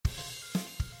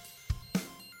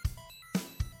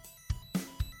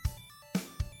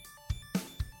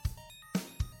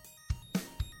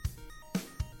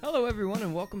Hello everyone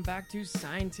and welcome back to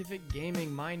Scientific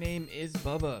Gaming. My name is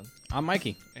Bubba. I'm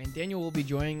Mikey. And Daniel will be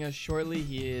joining us shortly.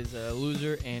 He is a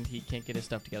loser and he can't get his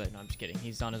stuff together. No, I'm just kidding.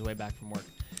 He's on his way back from work.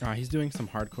 He's doing some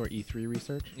hardcore E3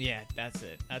 research. Yeah, that's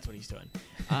it. That's what he's doing.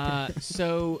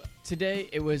 So today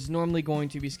it was normally going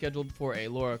to be scheduled for a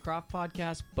Laura Croft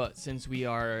podcast, but since we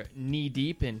are knee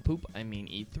deep in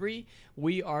E3,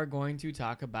 we are going to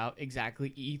talk about exactly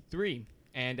E3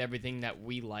 and everything that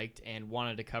we liked and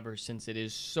wanted to cover. Since it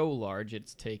is so large,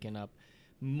 it's taken up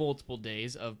multiple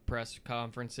days of press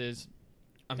conferences.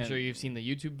 I'm sure you've seen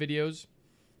the YouTube videos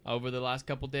over the last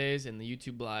couple days and the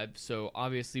YouTube live, so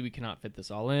obviously we cannot fit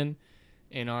this all in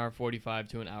our 45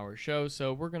 to an hour show,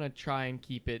 so we're going to try and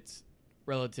keep it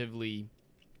relatively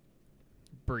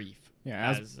brief.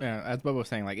 Yeah, as Bubba was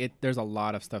saying, there's a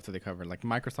lot of stuff that they covered. Like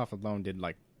Microsoft alone did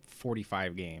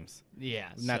 45 games. Yeah.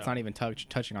 And that's not even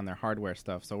touching on their hardware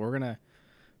stuff. So we're going to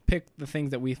pick the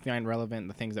things that we find relevant,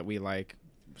 the things that we like.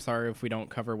 Sorry if we don't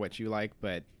cover what you like,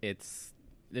 but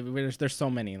there's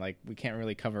so many. We can't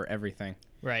really cover everything.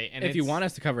 Right. And if you want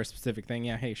us to cover a specific thing,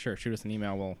 yeah, hey, sure, shoot us an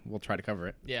email. We'll try to cover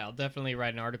it. Yeah, I'll definitely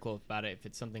write an article about it if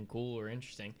it's something cool or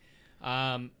interesting.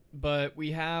 But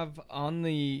we have on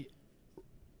the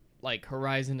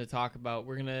horizon to talk about.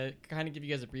 We're going to kind of give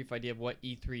you guys a brief idea of what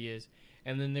E3 is.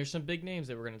 And then there's some big names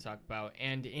that we're going to talk about.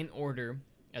 And in order,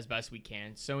 as best we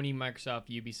can, Sony, Microsoft,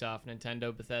 Ubisoft,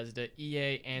 Nintendo, Bethesda,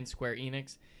 EA, and Square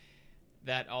Enix.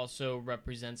 That also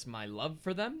represents my love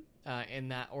for them in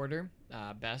that order,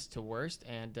 best to worst.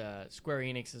 And Square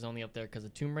Enix is only up there because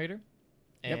of Tomb Raider.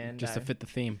 And just to fit the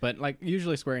theme. But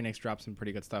usually Square Enix drops some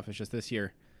pretty good stuff. It's just this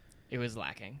year it was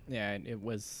lacking. Yeah, it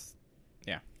was.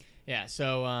 Yeah. Yeah,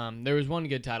 so there was one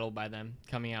good title by them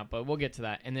coming out, but we'll get to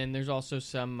that. And then there's also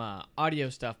some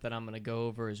audio stuff that I'm going to go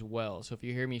over as well. So if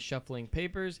you hear me shuffling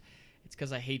papers, it's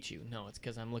because I hate you. No, it's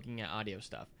because I'm looking at audio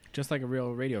stuff. Just like a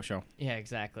real radio show. Yeah,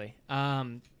 exactly.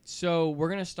 So we're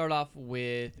going to start off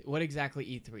with what exactly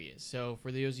E3 is. So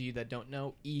for those of you that don't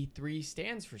know, E3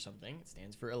 stands for something. It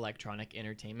stands for Electronic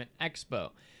Entertainment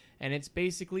Expo. And it's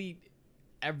basically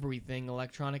everything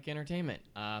electronic entertainment,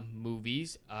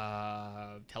 movies,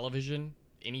 television,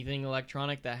 anything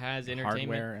electronic that has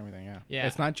entertainment, hardware, everything. Yeah,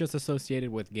 it's not just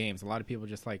associated with games. A lot of people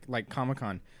just like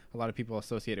Comic-Con, a lot of people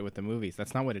associate it with the movies.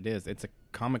 That's not what it is. It's a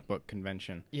comic book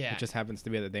convention. Yeah, it just happens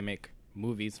to be that they make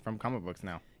movies from comic books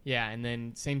now. Yeah, and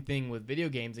then same thing with video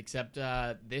games, except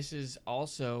this is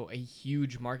also a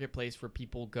huge marketplace where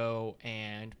people go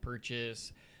and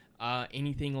purchase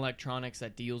anything electronics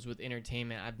that deals with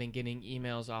entertainment. I've been getting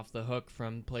emails off the hook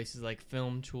from places like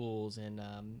Film Tools and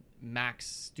Max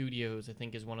Studios, I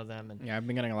think is one of them. And yeah, I've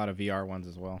been getting a lot of VR ones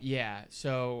as well. Yeah,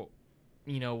 so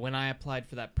when I applied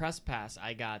for that press pass,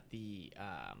 I got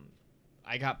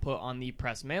I got put on the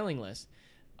press mailing list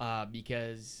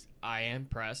because I am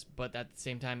press, but at the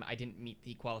same time, I didn't meet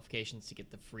the qualifications to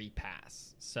get the free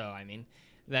pass. So I mean,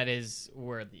 that is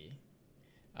where the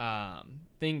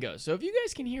thing goes. So if you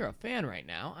guys can hear a fan right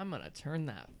now, I'm gonna turn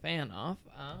that fan off.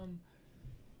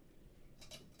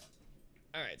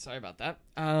 All right, sorry about that.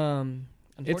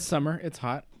 It's summer. It's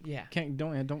hot. Yeah.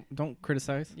 Don't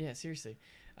criticize. Yeah, seriously.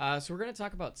 So we're gonna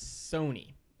talk about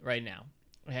Sony right now,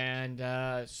 and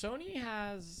Sony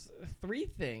has three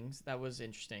things that was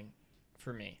interesting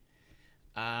for me.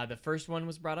 The first one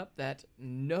was brought up that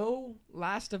no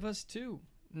Last of Us 2,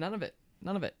 none of it.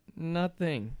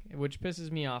 Nothing, which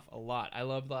pisses me off a lot. I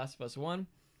loved Last of Us 1.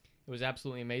 It was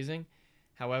absolutely amazing.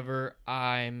 However,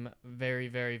 I'm very,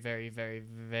 very, very, very,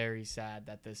 very sad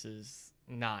that this is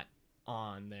not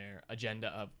on their agenda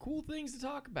of cool things to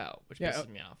talk about, which pisses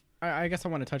me off. I guess I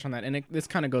want to touch on that. And this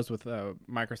kind of goes with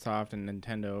Microsoft and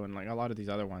Nintendo and a lot of these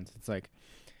other ones. It's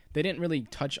they didn't really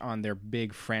touch on their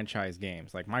big franchise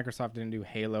games. Microsoft didn't do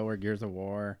Halo or Gears of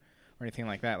War or anything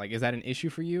like that. Is that an issue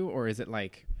for you, or is it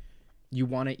you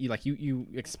want it, you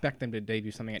expect them to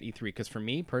debut something at E3? Because for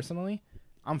me personally,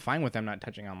 I'm fine with them not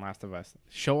touching on Last of Us.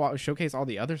 Showcase all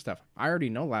the other stuff. I already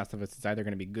know Last of Us is either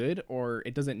going to be good or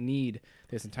it doesn't need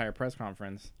this entire press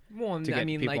conference. Well, I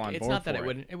mean, it's not that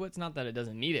it's not that it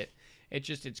doesn't need it. It's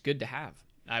just it's good to have.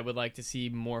 I would like to see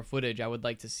more footage. I would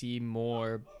like to see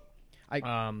more.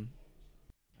 I'm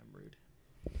rude.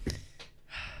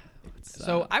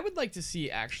 So I would like to see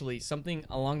actually something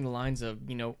along the lines of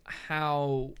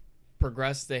how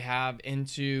progressed they have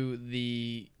into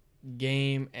the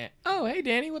game. And oh, hey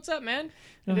Danny, what's up, man?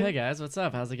 Oh, hey guys, what's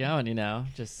up? How's it going?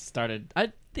 Just started.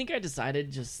 I think I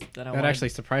decided just that actually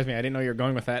surprised me. I didn't know you were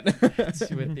going with that.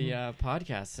 with the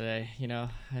podcast today.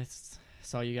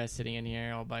 saw you guys sitting in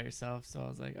here all by yourself, so I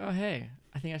was like, oh hey,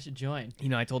 I think I should join. You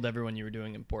know, I told everyone you were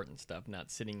doing important stuff,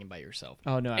 not sitting by yourself.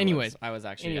 Oh no. I was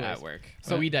actually at work.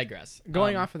 So we digress.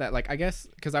 Going off of that, like I guess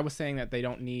because I was saying that they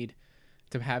don't need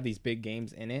to have these big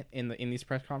games in these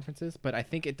press conferences, but I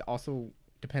think it also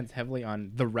depends heavily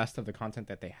on the rest of the content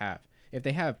that they have. If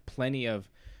they have plenty of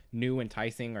new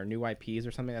enticing or new IPs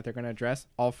or something that they're going to address,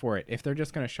 all for it. If they're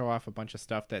just going to show off a bunch of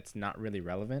stuff that's not really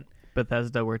relevant,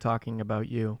 Bethesda, we're talking about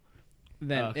you.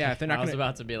 Then if they're not, I was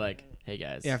about to be like, hey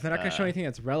guys. Yeah, if they're not going to show anything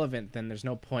that's relevant, then there's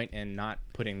no point in not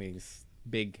putting these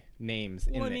big names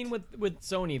in it. Well, I mean, with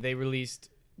Sony, they released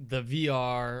the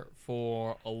VR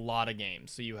for a lot of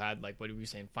games. So you had, like, what were you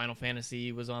saying? Final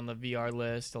Fantasy was on the VR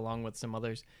list along with some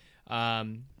others. I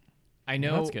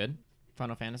know that's good.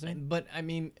 Final Fantasy. But I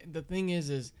mean, the thing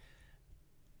is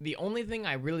the only thing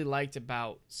I really liked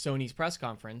about Sony's press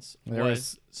conference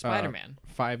was Spider-Man.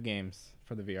 5 games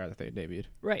for the VR that they debuted.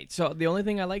 Right. So the only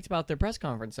thing I liked about their press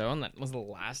conference, though, and that was the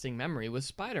lasting memory, was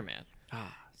Spider-Man.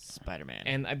 Spider-Man.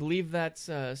 And I believe that's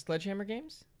Sledgehammer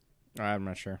Games. I'm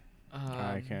not sure.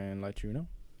 I can let you know.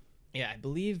 Yeah, I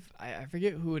believe I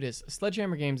forget who it is.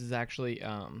 Sledgehammer Games is actually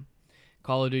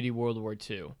Call of Duty World War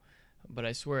II, but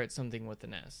I swear it's something with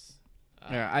an S.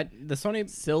 The Sony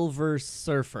Silver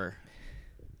Surfer.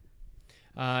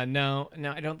 No,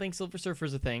 I don't think Silver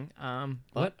Surfer's a thing.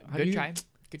 What? Good try.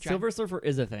 Good try. Silver Surfer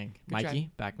is a thing. Good Mikey,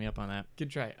 try. back me up on that.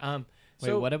 Good try. Wait,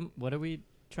 so what are we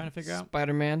trying to figure out?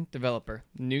 Spider-Man developer,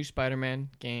 new Spider-Man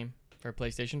game for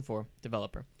PlayStation 4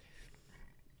 developer.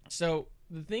 So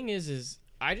the thing is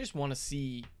I just want to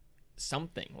see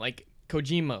something. Like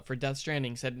Kojima for Death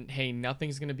Stranding said, hey,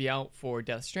 nothing's going to be out for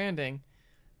Death Stranding,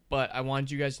 but I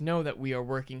want you guys to know that we are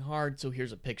working hard, so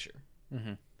here's a picture.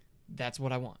 Mm-hmm. That's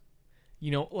what I want. You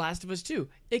know, Last of Us 2.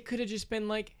 It could have just been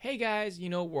like, hey, guys, you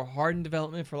know, we're hard in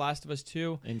development for Last of Us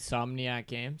 2. Insomniac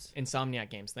Games.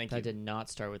 Thank you. That did not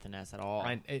start with an S at all.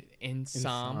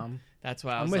 Insom. That's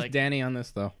why I I'm was with like, Danny on this,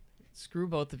 though. screw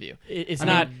both of you. It's I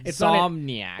not mean,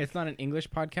 Insomniac. It's not an English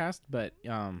podcast, but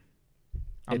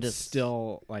it's just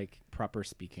still like proper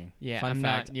speaking. Yeah, Fun I'm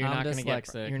fact, not. You're I'm not gonna get.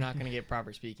 dyslexic. You're not gonna get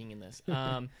proper speaking in this.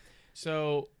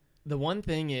 So the one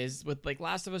thing is with like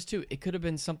Last of Us 2, it could have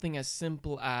been something as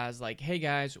simple as like, hey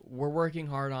guys, we're working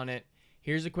hard on it.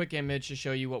 Here's a quick image to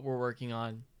show you what we're working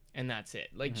on, and that's it.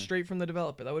 Like straight from the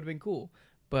developer. That would have been cool.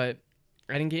 But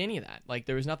I didn't get any of that. Like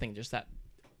there was nothing. Just that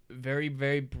very,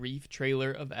 very brief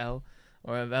trailer of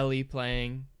Ellie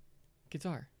playing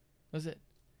guitar. That was it.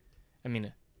 I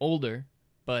mean, older,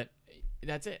 but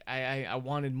that's it. I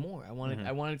wanted more. I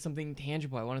wanted something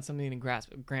tangible. I wanted something to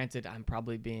grasp. Granted, I'm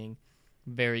probably being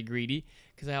very greedy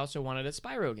because I also wanted a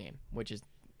Spyro game, which is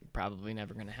probably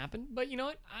never going to happen. But you know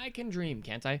what? I can dream,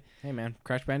 can't I? Hey man,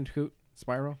 Crash Bandicoot,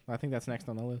 Spyro. I think that's next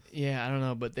on the list. Yeah, I don't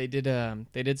know, but they did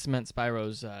cement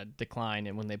Spyro's decline,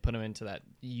 and when they put him into that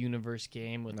universe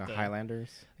game with the Highlanders.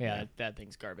 Yeah, that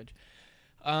thing's garbage.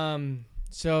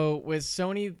 So with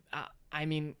Sony, I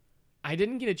mean, I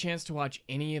didn't get a chance to watch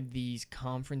any of these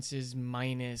conferences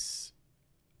minus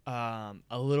a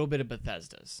little bit of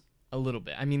Bethesda's. A little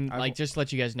bit. I mean, like, just to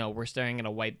let you guys know, we're staring at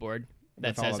a whiteboard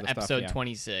that says episode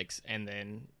 26, and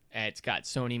then it's got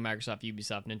Sony, Microsoft,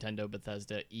 Ubisoft, Nintendo,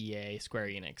 Bethesda, EA, Square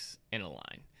Enix in a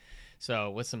line.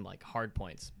 So with some like hard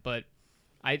points, but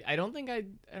I don't think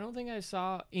I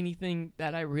saw anything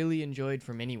that I really enjoyed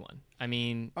from anyone. I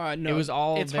mean, no, it was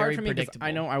all it's very hard for me predictable.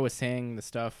 I know I was saying the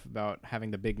stuff about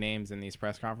having the big names in these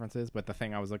press conferences, but the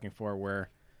thing I was looking for were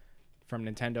from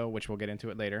Nintendo, which we'll get into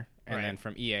it later, and then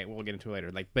from EA, we'll get into it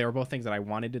later. Like they were both things that I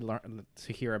wanted to learn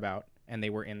to hear about, and they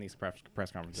were in these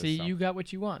press conferences. See, you got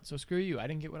what you want, so screw you. I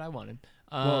didn't get what I wanted.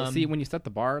 Well, see, when you set the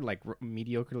bar like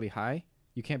mediocrely high,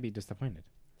 you can't be disappointed.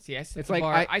 See, I set It's the like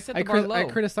bar. I set the bar low. I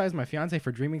criticize my fiance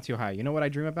for dreaming too high. You know what I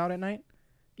dream about at night?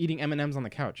 Eating M&Ms on the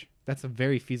couch. That's a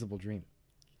very feasible dream.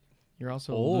 You're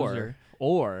also a loser.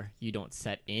 Or you don't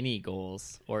set any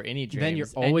goals or any dreams. Then you're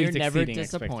always and you're never exceeding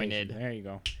disappointed. expectations. There you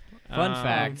go. Fun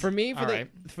fact. For me, All right.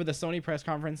 for the Sony press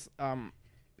conference,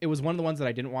 it was one of the ones that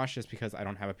I didn't watch just because I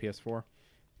don't have a PS4.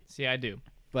 See, I do.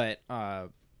 But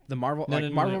the Marvel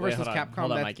Marvel versus Capcom.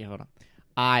 Hold on, Mikey. Hold on.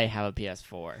 I have a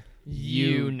PS4.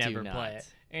 You do never not. play it.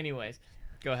 Anyways,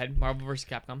 go ahead. Marvel vs.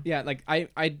 Capcom. Yeah, like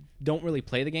I don't really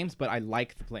play the games, but I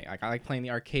like the play. Like I like playing the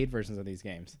arcade versions of these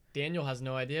games. Daniel has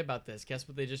no idea about this. Guess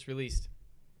what they just released?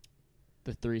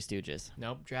 The Three Stooges.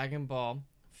 Nope. Dragon Ball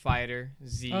Fighter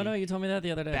Z. Oh no, you told me that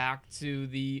the other day. Back to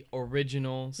the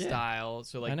original style,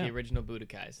 so like the original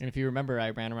Budokais. And if you remember,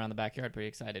 I ran around the backyard pretty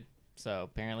excited. So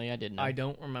apparently I didn't know. I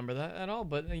don't remember that at all,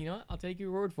 but you know what? I'll take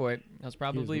your word for it. I was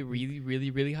probably really,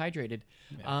 really, really hydrated.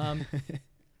 Yeah.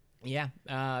 Yeah,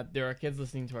 there are kids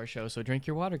listening to our show, so drink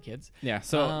your water, kids. Yeah.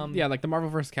 So like the Marvel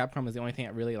vs. Capcom is the only thing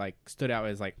that really like stood out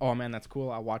as like, oh man, that's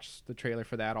cool. I'll watch the trailer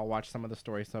for that. I'll watch some of the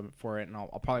story stuff for it, and I'll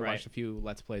probably watch a few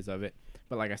Let's Plays of it.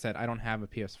 But like I said, I don't have a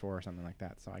PS4 or something like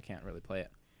that, so I can't really play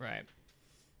it. Right.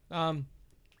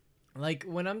 Like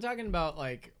when I'm talking about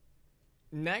like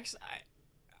next,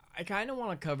 I kind of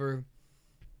want to cover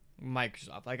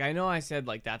Microsoft. Like I know I said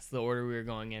like that's the order we were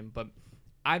going in, but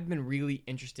I've been really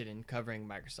interested in covering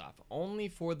Microsoft only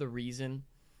for the reason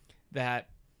that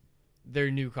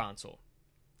their new console.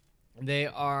 They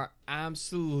are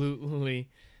absolutely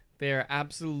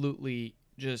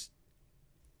just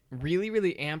really,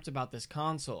 really amped about this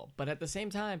console. But at the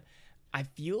same time, I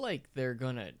feel like they're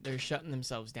shutting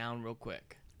themselves down real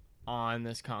quick on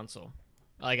this console.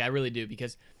 Like I really do,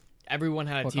 because everyone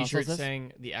had a What T-shirt console is this?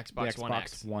 saying the Xbox One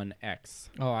X. One X.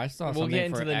 Oh, I saw We'll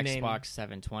get something for into the name. Xbox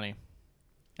 720.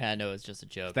 I know it's just a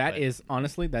joke. That but is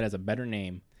honestly a better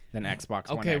name than Xbox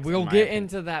One Okay, X. we'll in my get opinion.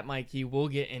 into that, Mikey. We'll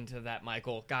get into that,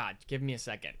 Michael. God, give me a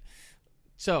second.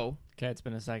 So, okay, it's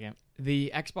been a second.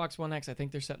 the Xbox One X, I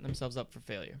think they're setting themselves up for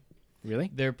failure.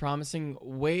 Really? They're promising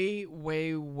way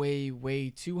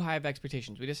too high of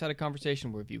expectations. We just had a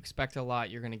conversation where if you expect a lot,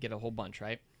 you're going to get a whole bunch,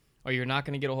 right? Or you're not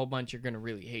going to get a whole bunch, you're going to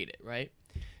really hate it, right?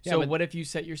 Yeah, So but what if you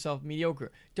set yourself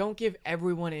mediocre? Don't give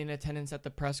everyone in attendance at the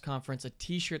press conference a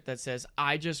T-shirt that says,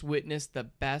 "I just witnessed the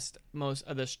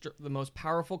the most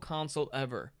powerful console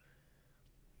ever."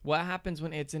 What happens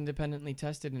when it's independently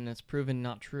tested and it's proven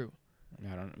not true?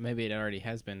 I don't know. Maybe it already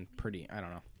has been pretty. I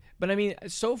don't know. But I mean,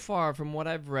 so far from what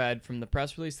I've read from the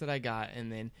press release that I got,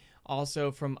 and then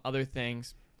also from other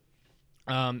things,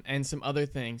 and some other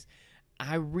things,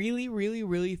 I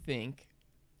really think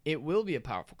it will be a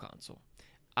powerful console.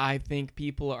 I think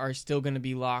people are still going to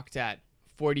be locked at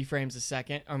 30 frames a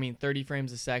second on a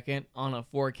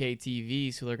 4K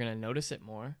TV, so they're going to notice it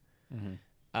more. Mm-hmm.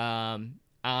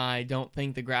 I don't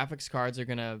think the graphics cards are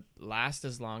going to last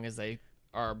as long as they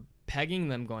are pegging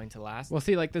them going to last. Well,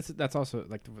 see, like that's also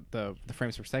like the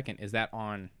frames per second. Is that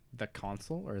on the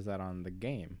console or is that on the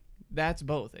game? That's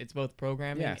both. It's both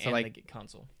programming Yeah, so and like the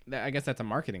console. I guess that's a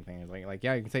marketing thing. It's like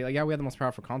yeah, you can say like yeah, we have the most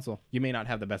powerful console. You may not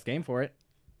have the best game for it.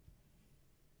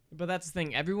 But that's the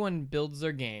thing. Everyone builds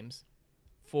their games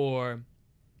for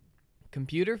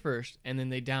computer first, and then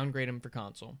they downgrade them for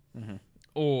console. Mm-hmm.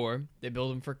 Or they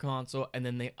build them for console, and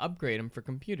then they upgrade them for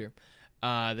computer.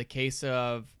 The case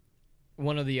of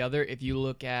one or the other, if you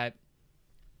look at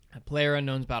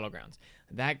PlayerUnknown's Battlegrounds,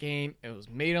 that game, it was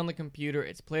made on the computer,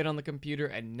 it's played on the computer,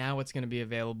 and now it's going to be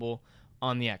available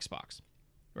on the Xbox,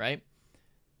 right?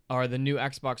 Or the new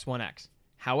Xbox One X.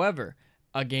 However,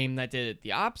 a game that did it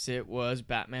the opposite was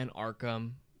Batman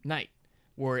Arkham Knight,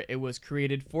 where it was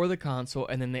created for the console,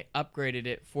 and then they upgraded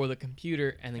it for the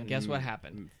computer, and then guess what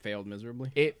happened? Failed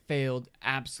miserably. It failed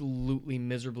absolutely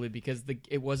miserably because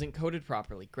it wasn't coded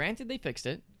properly. Granted, they fixed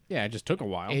it. Yeah, it just took a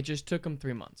while. It just took them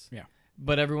 3 months. Yeah.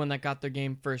 But everyone that got their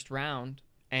game first round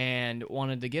and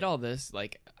wanted to get all this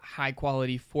like high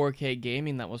quality 4K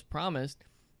gaming that was promised,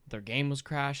 their game was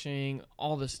crashing.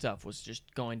 All this stuff was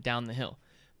just going down the hill.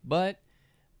 But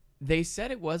they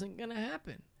said it wasn't going to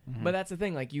happen. Mm-hmm. But that's the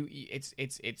thing. Like it's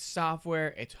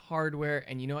software, it's hardware,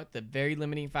 and you know what? The very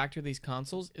limiting factor of these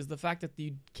consoles is the fact that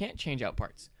you can't change out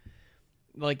parts.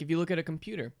 Like if you look at a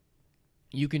computer,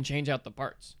 you can change out the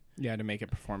parts. Yeah, to make it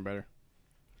perform better.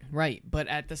 Right, but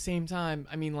at the same time,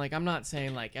 I mean, like, I'm not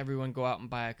saying, like, everyone go out and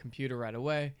buy a computer right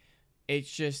away.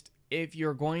 It's just, if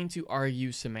you're going to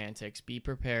argue semantics, be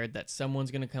prepared that someone's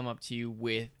going to come up to you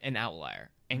with an outlier.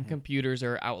 And computers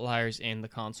are outliers in the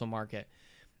console market.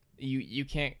 You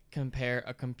can't compare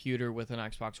a computer with an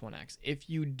Xbox One X. If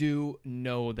you do,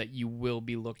 know that you will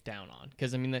be looked down on.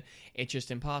 Because, I mean, it's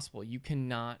just impossible. You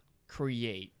cannot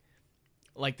create,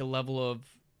 like, the level of,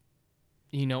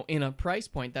 you know, in a price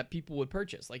point that people would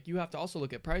purchase. Like, you have to also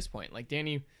look at price point. Like,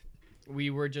 Danny, we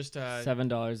were just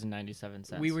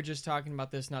 $7.97. we were just talking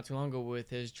about this not too long ago with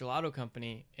his gelato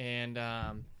company, and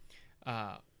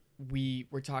we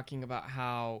were talking about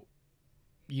how,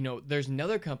 you know, there's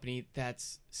another company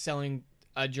that's selling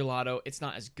a gelato. It's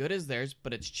not as good as theirs,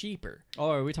 but it's cheaper.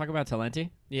 Oh, are we talking about Talenti?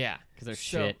 Yeah, Because they're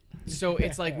shit. So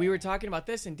it's like we were talking about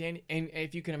this, and Danny, and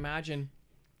if you can imagine,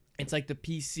 it's like the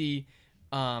PC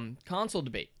console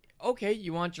debate. Okay,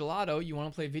 you want gelato, you want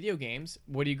to play video games.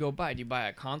 What do you go buy? Do you buy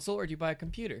a console or do you buy a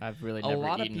computer? I've really A never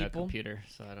lot of eaten a people- computer,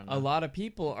 so I don't know. A lot of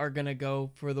people are going to go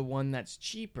for the one that's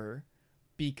cheaper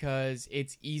because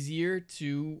it's easier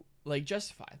to like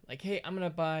justify. Like, hey, I'm going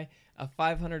to buy a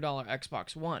 $500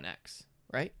 Xbox One X,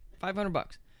 right?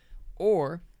 $500.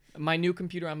 Or my new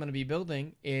computer I'm going to be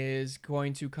building is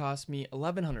going to cost me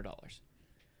 $1,100.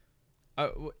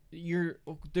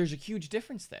 there's a huge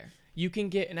difference there. You can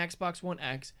get an Xbox One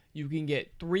X. You can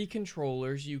get 3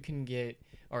 controllers. You can get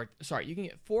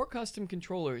 4 custom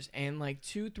controllers and like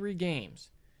 2-3 games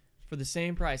for the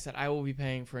same price that I will be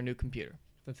paying for a new computer.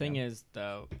 The thing is,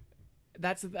 though,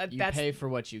 that's pay for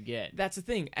what you get. That's the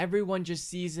thing. Everyone just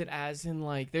sees it as in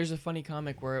like, there's a funny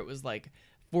comic where it was like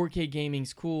 4K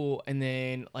gaming's cool, and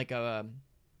then like a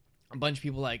bunch of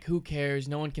people like, who cares?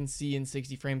 No one can see in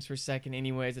 60 frames per second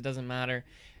anyways. It doesn't matter.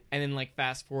 And then like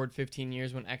fast forward 15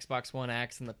 years when Xbox One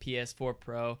X and the PS4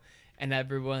 Pro, and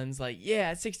everyone's like,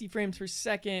 yeah, 60 frames per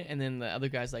second. And then the other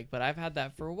guy's like, but I've had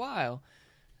that for a while.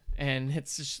 And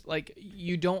it's just like,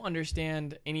 you don't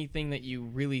understand anything that you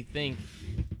really think.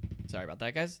 Sorry about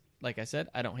that, guys. Like I said,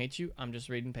 I don't hate you. I'm just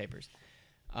reading papers.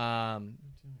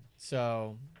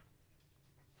 So...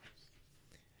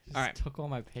 All right, took all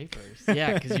my papers.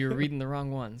 Yeah, because you were reading the wrong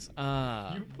ones.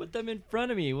 You put them in front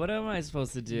of me. What am I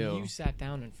supposed to do? You sat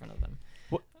down in front of them.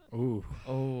 What? Ooh.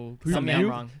 Oh, tell me I'm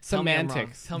wrong.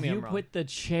 Semantics. Tell me I'm you wrong. put the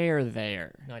chair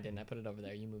there. No, I didn't. I put it over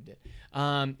there. You moved it.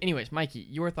 Anyways, Mikey,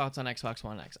 your thoughts on Xbox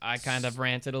One X? I kind of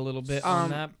ranted a little bit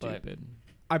on that, but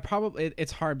I probably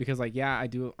it's hard because like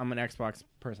I'm an Xbox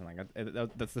person. Like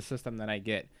that's the system that I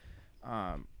get.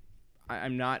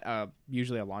 I'm not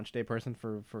usually a launch day person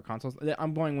for consoles.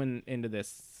 I'm going into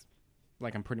this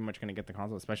like I'm pretty much going to get the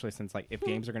console, especially since like if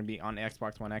games are going to be on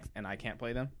Xbox One X and I can't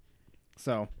play them.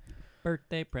 So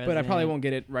birthday present. But I probably won't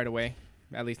get it right away.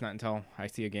 At least not until I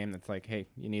see a game that's like, hey,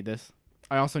 you need this.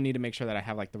 I also need to make sure that I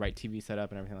have like the right TV set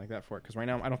up and everything like that for it, because right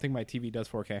now I don't think my TV does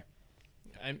 4K.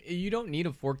 You don't need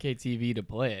a 4K TV to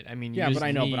play it. I mean, yeah, but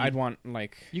I know, but I'd want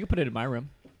like you can put it in my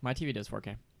room. My TV does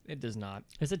 4K. It does not.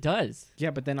 Yes, it does. Yeah,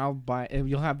 but then I'll buy.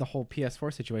 You'll have the whole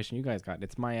PS4 situation you guys got.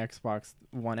 It's my Xbox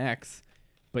One X,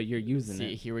 but you're using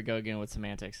it. Here we go again with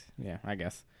semantics. Yeah, I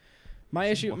guess.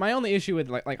 My only issue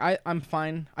with I'm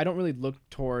fine. I don't really look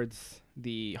towards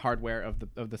the hardware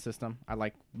of the system. I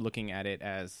like looking at it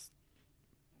as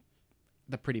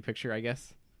the pretty picture, I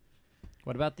guess.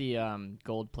 What about the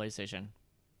gold PlayStation?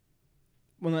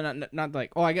 Well, not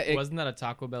like I get it. Wasn't that a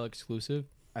Taco Bell exclusive?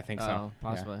 I think so. Oh,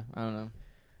 possibly. Yeah. I don't know.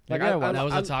 Like that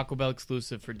was a Taco Bell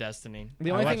exclusive for Destiny.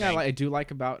 The only thing I do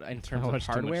like about in terms of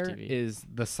hardware TV. is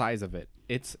the size of it.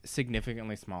 It's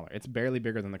significantly smaller. It's barely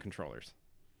bigger than the controllers.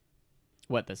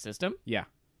 What, the system? Yeah.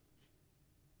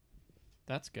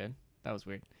 That's good. That was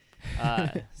weird.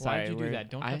 Why'd you do that?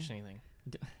 Don't touch anything.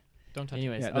 Don't touch.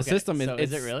 Anyways, the system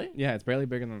is it really? Yeah, it's barely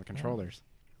bigger than the controllers.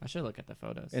 I should look at the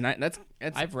photos. And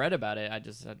I've read about it. I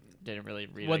just didn't really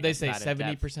read. What'd they say?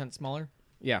 70% smaller.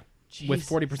 Yeah, Jeez. with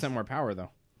 40% more power though.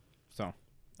 So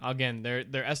again,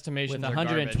 their estimations with are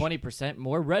 120%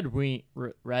 more red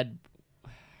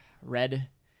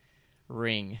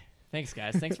ring. Thanks,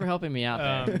 guys. Thanks for helping me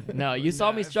out there. No, you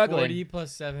saw me struggling. 40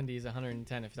 plus 70 is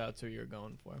 110 if that's what you're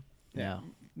going for. Yeah.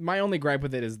 My only gripe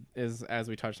with it is as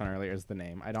we touched on earlier is the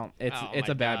name. It's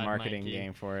a bad marketing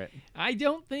game for it. I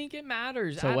don't think it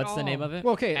matters. So what's the name of it?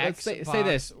 Well, okay, let's say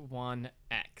this. One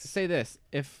X. Say this.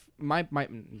 If my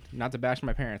not to bash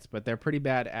my parents, but they're pretty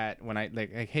bad at when I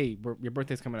like hey, your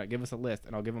birthday's coming up, give us a list,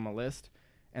 and I'll give them a list,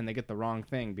 and they get the wrong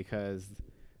thing because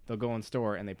they'll go in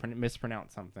store and they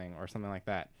mispronounce something or something like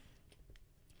that.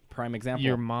 Prime example.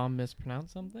 Your mom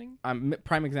mispronounced something?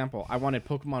 Prime example. I wanted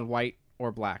Pokemon White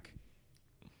or Black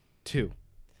 2.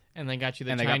 And they got you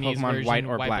the and Chinese they got Pokemon version, White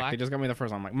or Black. They just got me the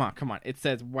first one. I'm like, Mom, come on. It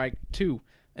says White 2.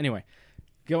 Anyway,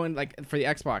 going like for the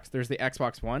Xbox, there's the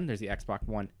Xbox One, there's the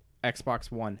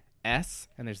Xbox One S,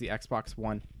 and there's the Xbox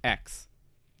One X.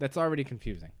 That's already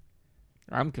confusing.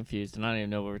 I'm confused, and I don't even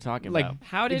know what we're talking about.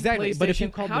 How did exactly? PlayStation, but if you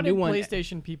call the new one,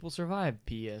 PlayStation people survive?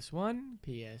 PS1,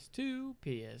 PS2,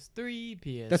 PS3,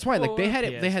 PS4. That's why, like they had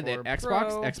the Xbox,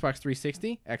 Pro. Xbox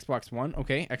 360, Xbox One,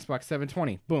 okay, Xbox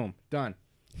 720, boom, done.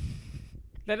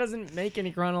 That doesn't make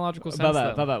any chronological sense.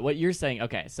 Bubba, what you're saying?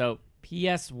 Okay, so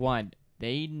PS1,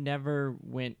 they never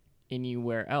went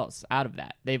anywhere else out of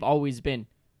that. They've always been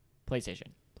PlayStation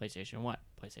 1,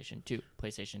 PlayStation 2,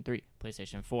 PlayStation 3,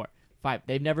 PlayStation 4. 5.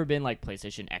 They've never been like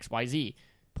PlayStation XYZ.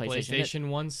 PlayStation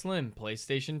 1 Slim,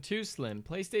 PlayStation 2 Slim,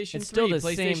 PlayStation 3, still the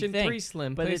PlayStation same 3 thing,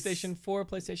 Slim, but PlayStation 4,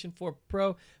 PlayStation 4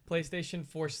 Pro, PlayStation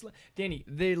 4 Slim. Danny,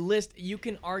 the list, you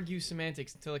can argue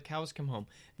semantics until the cows come home.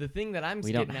 The thing that I'm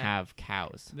We getting don't at, have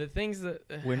cows. the things that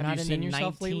We're have not you in seen the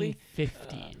yourself lately?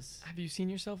 1950s. Have you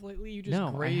seen yourself lately? You just No,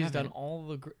 I grazed on haven't. all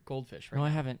the goldfish right No, I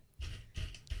now. haven't.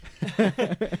 People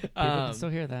can still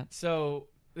hear that. So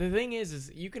the thing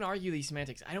is you can argue these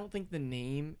semantics. I don't think the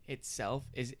name itself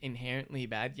is inherently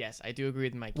bad. Yes, I do agree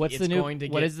with Mikey. What's it's the new? Going to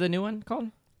What get is the new one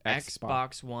called?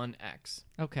 Xbox One X.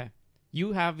 Okay.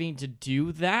 You having to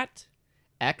do that?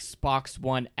 Xbox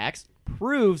One X?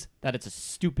 proves that it's a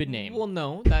stupid name. Well,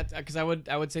 no, that because I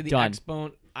would say the Done.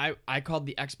 Xbone. I called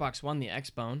the Xbox One the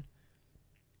Xbone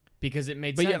because it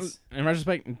made But yeah, sense. in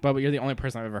retrospect, Bubba, you're the only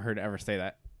person I've ever heard ever say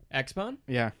that. Xbone?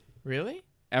 Yeah, Really?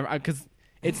 because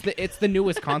it's the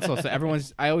newest console, so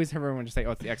I always hear everyone just say,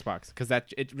 "Oh, it's the Xbox," because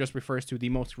it just refers to the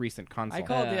most recent console. I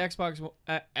call it the Xbox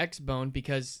Xbone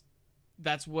because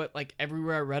that's what like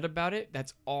everywhere I read about it.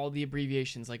 That's all the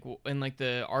abbreviations like in like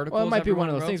the articles. Well, it might be one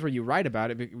of everyone those wrote. things where you write about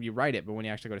it, but you write it, but when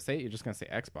you actually go to say it, you're just gonna say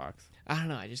Xbox. I don't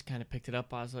know. I just kind of picked it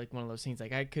up as like one of those things.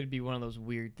 Like I could be one of those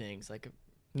weird things. Like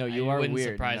No, you it are wouldn't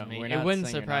weird. surprise No, me. we're It not wouldn't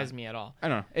saying you're surprise not. me at all. I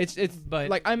don't know. It's But-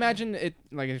 like I imagine it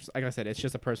like I said, it's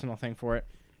just a personal thing for it.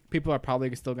 People are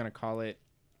probably still gonna call it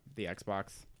the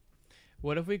Xbox.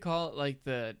 What if we call it like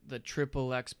the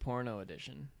triple X porno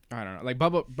edition? I don't know. Like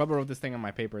Bubba wrote this thing on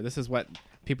my paper. This is what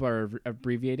people are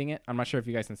abbreviating it. I'm not sure if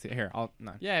you guys can see it. Here,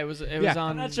 no. Yeah, it was Yeah.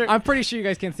 on. I'm not sure. I'm pretty sure you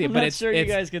guys can see it, I'm but not it's sure you it's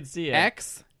guys can see it.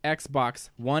 Xbox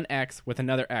One X with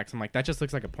another X. I'm like, that just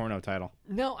looks like a porno title.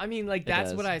 No, I mean like It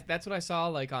that's does. what I saw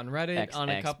like on Reddit on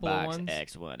a couple of ones.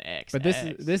 X1, X. But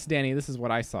this Danny, this is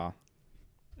what I saw.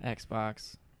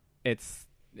 Xbox. It's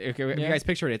okay, if you Yeah. guys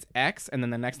picture it, it's X and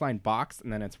then the next line box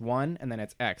and then it's 1 and then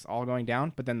it's X all going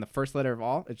down, but then the first letter of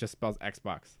all it just spells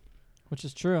Xbox. Which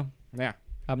is true. Yeah.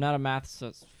 I'm not a math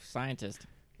scientist.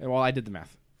 Well, I did the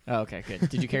math. Oh, okay, good.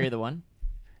 Did you carry the one?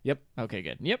 Yep. Okay,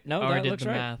 good. Yep. No, Or that did looks the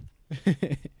right. math.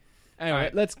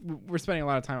 Anyway, Alright. we're spending a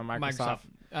lot of time on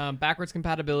Microsoft. Backwards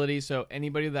compatibility. So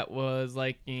anybody that was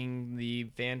liking the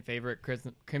fan favorite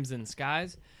Crimson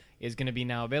Skies is going to be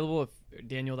now available. If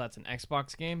Daniel, that's an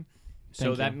Xbox game. So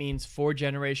Thank that you. means 4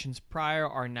 generations prior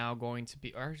are now going to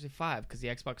be, or actually 5, because the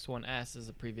Xbox One S is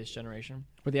a previous generation.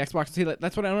 With the Xbox, see,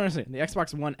 that's what I don't understand. The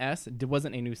Xbox One S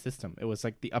wasn't a new system. It was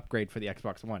like the upgrade for the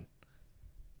Xbox One.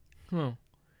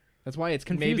 That's why it's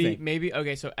confusing. Maybe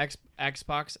okay. So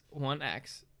Xbox One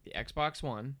X, the Xbox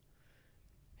One.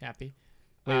 Happy.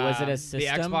 Wait, was it a The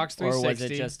system Xbox or was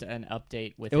 360. it just an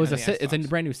update with It was on it's the a Xbox.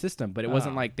 brand new system, but it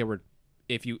wasn't Oh. like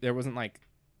there wasn't like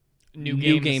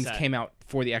new games set. came out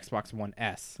for the Xbox One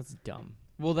S. That's dumb.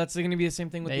 Well, that's going to be the same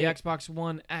thing with They- the Xbox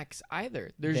One X either.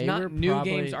 There's They not were new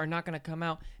probably- games are not going to come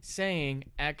out saying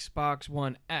Xbox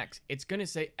One X. It's going to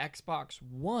say Xbox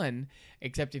One,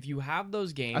 except if you have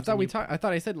those games. I thought and you- I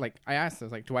thought I said like I asked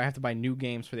us like, do I have to buy new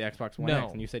games for the Xbox One No.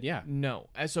 X? And you said yeah. No,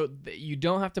 so you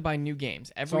don't have to buy new games.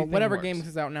 So Everything whatever works. game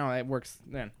is out now, it works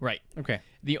then. Right. Okay.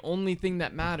 The only thing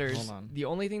that matters. Hold on. The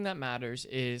only thing that matters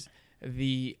is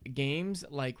the games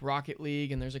like Rocket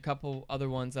League, and there's a couple other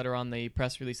ones that are on the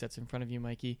press release that's in front of you,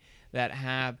 Mikey, that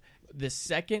have the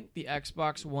second the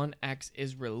Xbox One X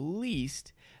is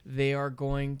released, they are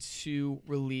going to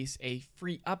release a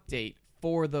free update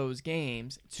for those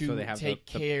games to So they have take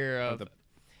the- care of the-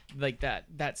 like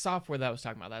that software that I was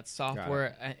talking about, that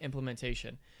software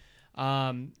implementation.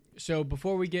 So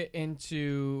before we get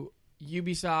into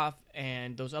Ubisoft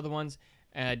and those other ones,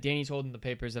 Danny's holding the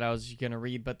papers that I was going to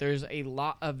read, but there's a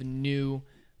lot of new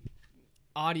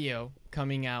audio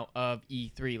coming out of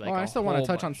E3. Like, I still want whole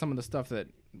to touch on bunch. some of the stuff that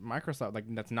Microsoft like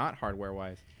that's not hardware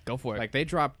wise. Go for it. Like they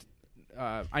dropped.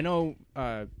 I know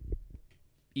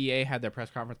EA had their press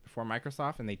conference before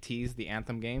Microsoft, and they teased the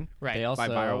Anthem game. right. They also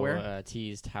BioWare?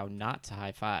 teased how not to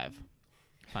high five.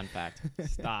 Fun fact.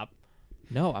 Stop.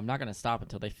 No, I'm not going to stop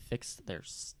until they fix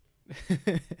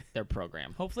their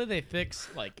program. Hopefully they fix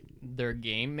like their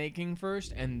game making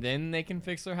first, and then they can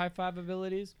fix their high five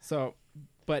abilities. So,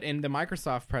 but in the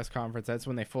Microsoft press conference, that's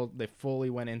when they fully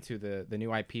went into the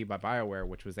new IP by BioWare,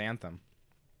 which was Anthem.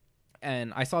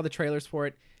 And I saw the trailers for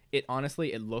it. It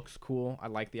honestly, it looks cool. I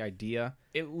like the idea.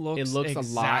 It looks a lot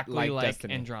exactly like like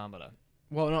Destiny. Andromeda.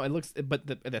 Well, no, it looks, but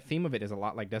the theme of it is a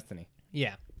lot like Destiny,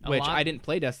 Yeah. which I didn't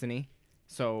play Destiny,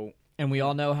 so And we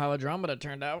all know how Andromeda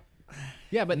turned out.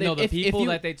 yeah. But No, the if people you,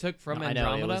 that they took from No, I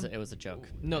know, Andromeda. it was a joke.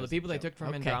 No, It the was a people they joke. took from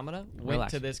Okay. Andromeda went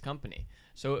Relax. to this company,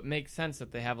 so it makes sense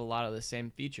that they have a lot of the same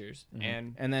features.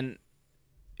 And and then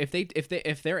if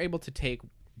they're able to take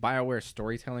BioWare's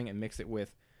storytelling and mix it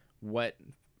with what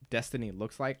Destiny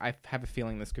looks like, I have a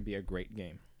feeling this could be a great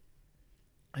game.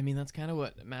 I mean, that's kind of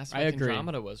what Mass I Effect agree.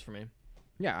 Andromeda was for me.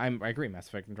 Yeah, I agree. Mass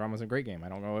Effect Andromeda is a great game. I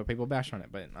don't know what people bash on it,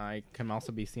 but I can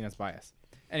also be seen as biased.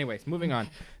 Anyways, moving on.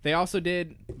 They also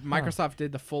Microsoft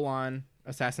did the full-on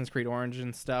Assassin's Creed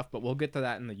Origins stuff, but we'll get to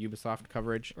that in the Ubisoft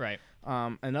coverage. Right.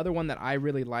 Another one that I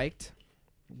really liked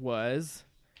was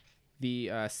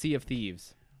the Sea of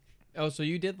Thieves. Oh, so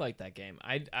you did like that game?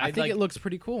 I think it looks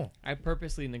pretty cool. I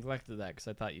purposely neglected that because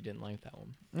I thought you didn't like that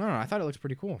one. No, I thought it looks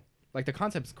pretty cool. Like the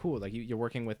concept's cool. Like you're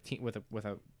working with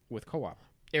with co-op.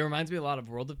 It reminds me a lot of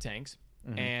World of Tanks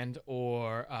Mhm. and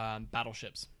or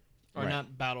Battleships. or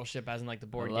not Battleship, as in like the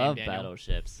board I game. love Daniel.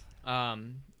 battleships.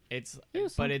 It's You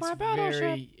but sunk it's my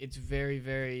battleship. very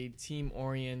very team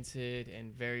oriented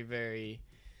and very very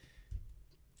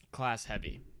class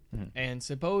heavy. And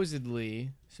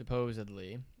supposedly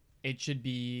it should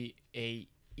be a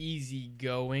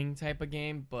easy-going type of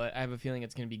game, but I have a feeling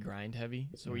it's going to be grind heavy,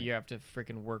 so you have to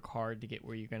freaking work hard to get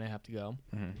where you're going to have to go.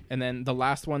 And then the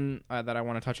last one that I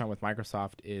want to touch on with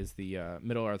Microsoft is the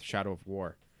Middle-earth Shadow of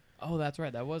War. Oh, that's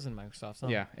right. That was in Microsoft. Huh?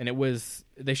 Yeah, and it was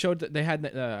they showed that they had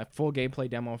a full gameplay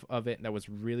demo of it that was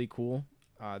really cool.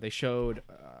 They showed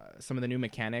some of the new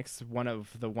mechanics. One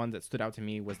of the ones that stood out to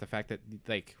me was the fact that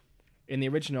like in the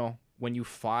original, when you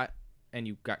fought and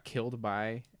you got killed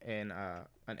by an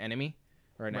enemy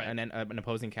or an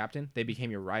opposing captain, they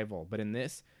became your rival. But in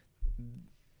this,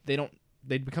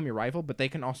 they become your rival, but they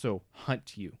can also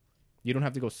hunt you. You don't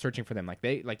have to go searching for them.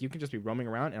 You can just be roaming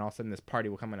around, and all of a sudden this party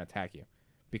will come and attack you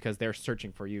because they're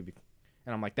searching for you.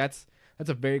 And I'm like, that's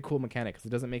a very cool mechanic because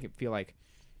it doesn't make it feel like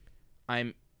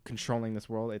I'm controlling this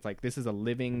world. It's like this is a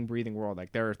living, breathing world.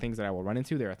 Like there are things that I will run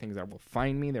into. There are things that will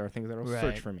find me. There are things that will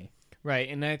search for me. Right,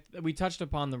 and we touched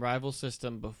upon the rival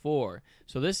system before,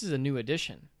 so this is a new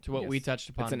addition to what we touched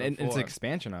upon before. It's an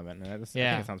expansion of it, and I think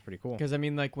it sounds pretty cool. Because, I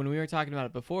mean, like, when we were talking about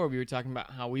it before, we were talking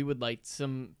about how we would like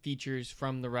some features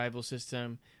from the rival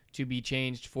system to be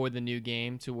changed for the new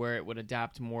game to where it would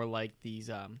adapt more like these,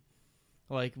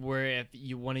 like, where if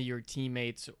one of your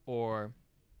teammates or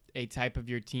a type of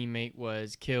your teammate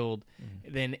was killed,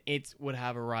 then it would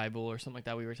have a rival or something like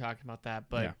that. We were talking about that,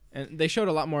 but and they showed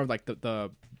a lot more of like the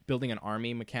building an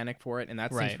army mechanic for it, and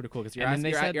that seems pretty cool because you're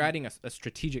adding a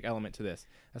strategic element to this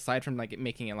aside from like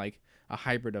making it like a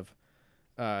hybrid of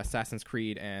Assassin's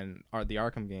Creed and the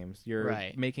Arkham games. You're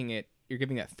making it, you're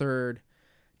giving that third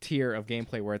tier of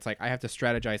gameplay where it's like I have to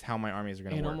strategize how my armies are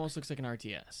going to work. It almost looks like an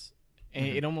RTS. And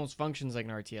it almost functions like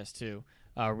an RTS too.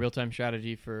 Real-time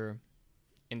strategy for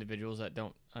individuals that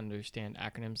don't understand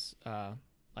acronyms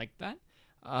like that.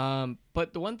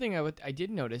 But the one thing I did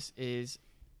notice is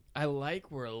I like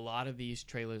where a lot of these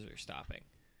trailers are stopping,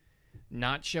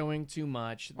 not showing too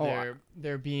much.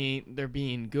 They're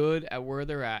being good at where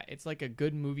they're at. It's like a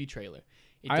good movie trailer.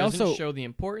 It doesn't show the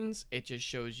importance. It just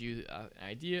shows you an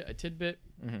idea, a tidbit,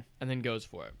 and then goes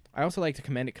for it. I also like to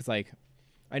commend it because like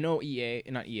I know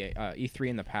E3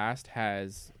 in the past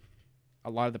has a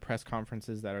lot of the press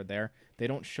conferences that are there. They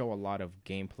don't show a lot of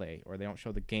gameplay, or they don't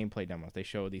show the gameplay demos. They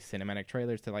show these cinematic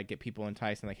trailers to like get people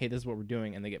enticed and like, hey, this is what we're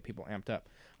doing, and they get people amped up.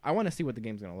 I want to see what the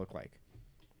game's going to look like.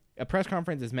 A press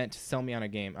conference is meant to sell me on a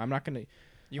game. I'm not going to.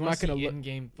 You want to see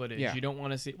in-game footage. Yeah. You don't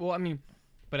want to see. Well, I mean,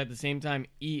 but at the same time,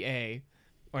 Ubisoft,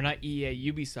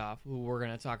 who we're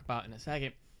going to talk about in a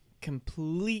second,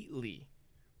 completely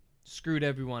screwed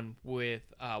everyone with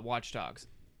Watch Dogs.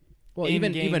 Well,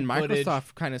 even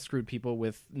Microsoft kind of screwed people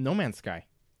with No Man's Sky.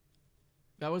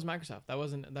 That was Microsoft. That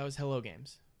was Hello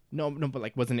Games. No, but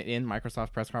like, wasn't it in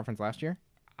Microsoft's press conference last year?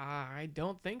 I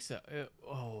don't think so. It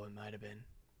might have been.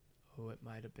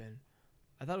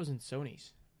 I thought it was in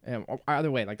Sony's.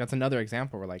 Either way, like that's another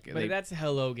example where like. But that's a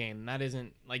Hello Game. That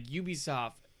isn't like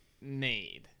Ubisoft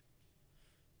made.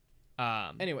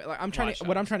 Anyway, like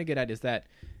what I'm trying to get at is that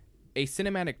a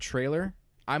cinematic trailer,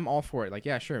 I'm all for it. Like,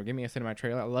 yeah, sure, give me a cinematic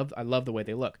trailer. I love the way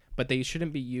they look, but they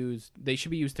shouldn't be used. They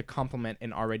should be used to complement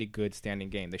an already good standing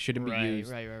game. They shouldn't be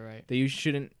used. Right. You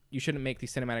shouldn't make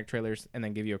these cinematic trailers and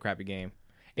then give you a crappy game.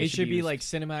 It should be like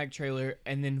cinematic trailer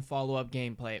and then follow up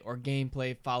gameplay, or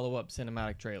gameplay follow up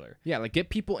cinematic trailer. Yeah, like get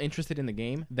people interested in the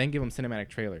game, then give them cinematic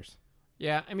trailers.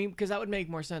 Yeah, I mean, because that would make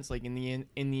more sense. Like in the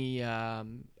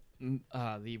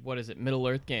what is it, Middle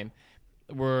Earth game,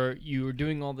 where you were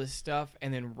doing all this stuff,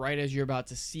 and then right as you're about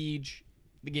to siege,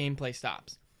 the gameplay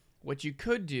stops. What you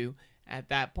could do at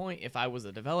that point, if I was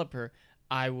a developer,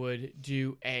 I would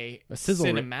do a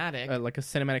cinematic, like a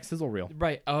cinematic sizzle reel,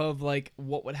 right, of like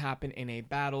what would happen in a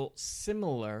battle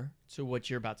similar to what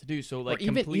you're about to do. So like,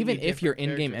 even if your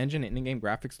in-game engine and in-game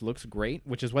graphics looks great,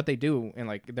 which is what they do, and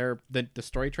like the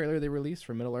story trailer they released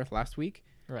for Middle Earth last week,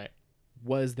 right,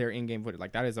 was their in-game footage.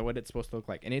 Like that is what it's supposed to look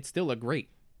like, and it's still look great.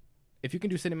 If you can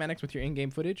do cinematics with your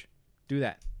in-game footage, do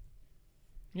that.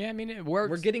 Yeah, I mean it works.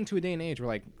 We're getting to a day and age where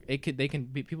like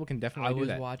people can definitely do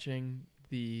that. I was watching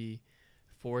the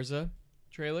Forza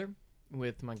trailer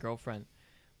with my girlfriend.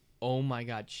 Oh my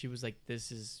god, she was like,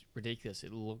 "This is ridiculous.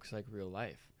 It looks like real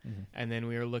life." Mm-hmm. And then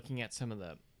we were looking at some of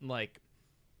the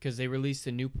because they released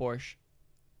a new Porsche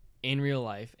in real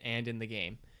life and in the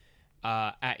game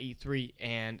at E3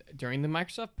 and during the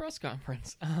Microsoft press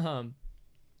conference.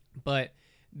 But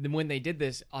when they did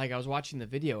this, like I was watching the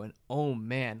video and oh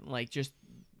man, like just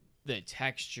the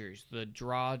textures, the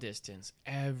draw distance,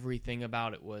 everything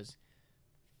about it was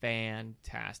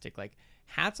fantastic. Like,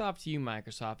 hats off to you,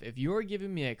 Microsoft. If you're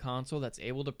giving me a console that's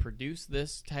able to produce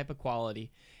this type of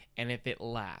quality, and if it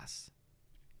lasts,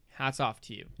 hats off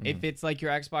to you. If it's like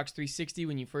your Xbox 360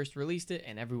 when you first released it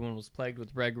and everyone was plagued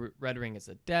with red ring as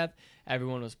a death,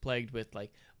 everyone was plagued with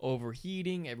like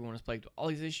overheating, everyone was plagued with all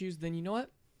these issues, then you know what?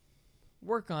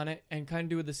 Work on it and kind of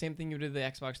do the same thing you did with the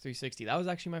Xbox 360. That was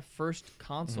actually my first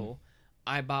console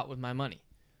I bought with my money.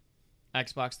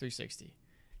 Xbox 360.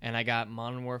 And I got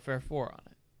Modern Warfare 4 on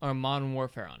it. Or Modern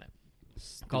Warfare on it.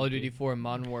 Call of Duty 4 and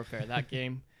Modern Warfare. That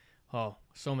game, so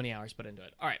many hours put into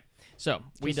it. All right. So,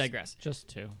 we digress. Just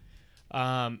 2.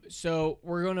 So,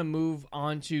 we're going to move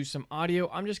on to some audio.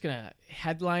 I'm just going to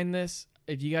headline this.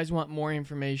 If you guys want more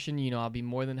information, I'll be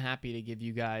more than happy to give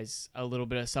you guys a little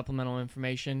bit of supplemental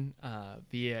information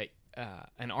via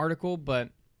an article. But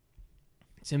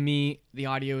to me, the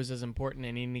audio is as important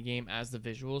in any game as the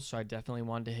visuals, so I definitely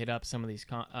wanted to hit up some of these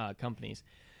companies.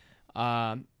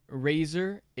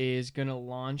 Razer is going to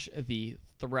launch the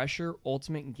Thresher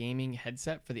Ultimate Gaming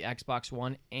headset for the Xbox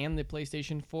One and the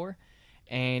PlayStation 4.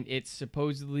 And it's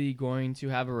supposedly going to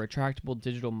have a retractable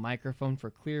digital microphone for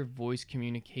clear voice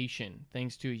communication,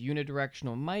 thanks to a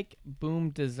unidirectional mic boom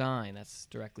design. That's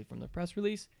directly from the press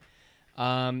release.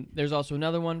 There's also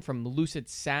another one from Lucid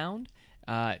Sound.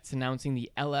 It's announcing the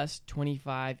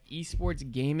LS25 esports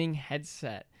gaming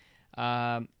headset.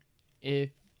 If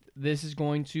this is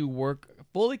going to work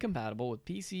fully compatible with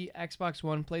PC, Xbox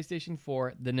One, PlayStation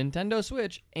 4, the Nintendo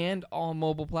Switch, and all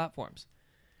mobile platforms.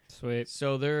 Sweet.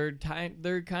 So they're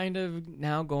kind of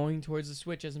now going towards the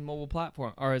Switch as a mobile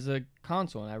platform or as a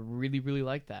console, and I really, really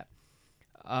like that.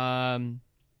 The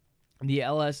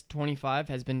LS25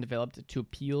 has been developed to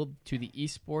appeal to the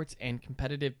esports and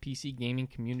competitive PC gaming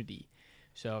community.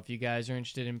 So if you guys are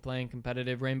interested in playing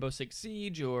competitive Rainbow Six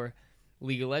Siege or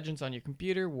League of Legends on your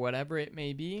computer, whatever it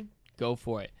may be, go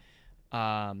for it.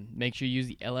 Make sure you use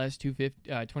the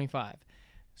LS25.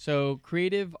 So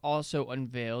Creative also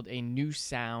unveiled a new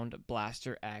Sound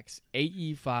Blaster X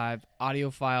AE5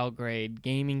 audiophile grade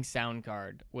gaming sound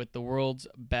card with the world's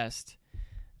best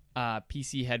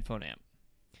PC headphone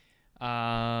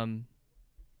amp.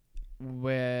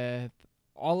 With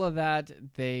all of that,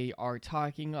 they are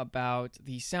talking about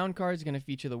the sound card is going to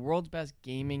feature the world's best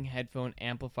gaming headphone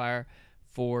amplifier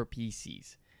for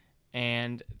PCs.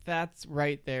 And that's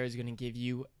right there is going to give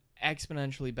you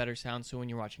exponentially better sound. So when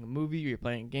you're watching a movie or you're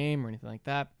playing a game or anything like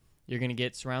that, you're going to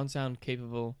get surround sound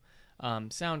capable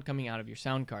sound coming out of your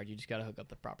sound card. You just got to hook up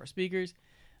the proper speakers.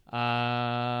 2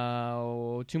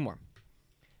 more.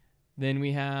 Then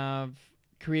we have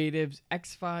Creative's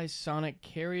X-Fi Sonic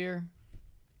Carrier.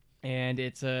 And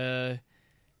it's a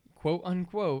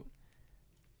quote-unquote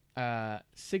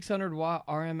 600-watt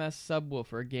RMS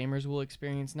subwoofer. Gamers will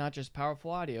experience not just powerful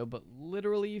audio, but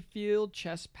literally feel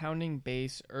chest-pounding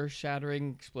bass,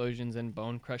 earth-shattering explosions, and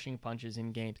bone-crushing punches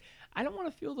in games. I don't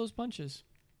want to feel those punches.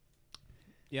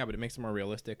 Yeah, but it makes it more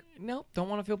realistic. Nope, don't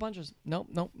want to feel punches. Nope.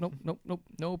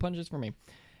 No punches for me.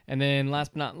 And then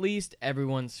last but not least,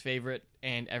 everyone's favorite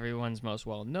and everyone's most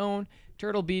well-known,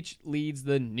 Turtle Beach leads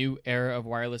the new era of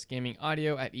wireless gaming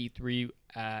audio at E3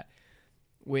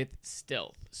 with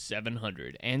Stealth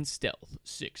 700 and Stealth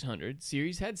 600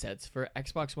 series headsets for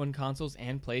Xbox One consoles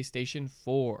and PlayStation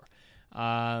 4.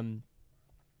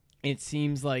 It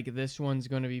seems like this one's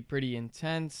going to be pretty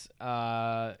intense.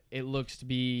 It looks to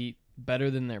be better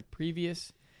than their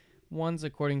previous ones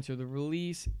according to the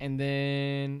release. And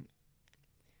then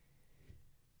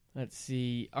let's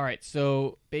see. All right,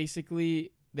 so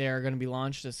basically they are going to be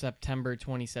launched in September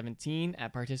 2017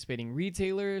 at participating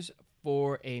retailers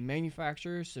for a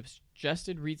manufacturer's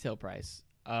suggested retail price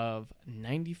of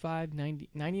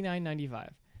 $99.95.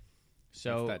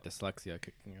 So that's that dyslexia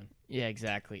kicking in. Yeah,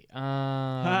 exactly.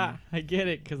 I get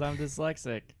it because I'm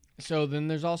dyslexic. So then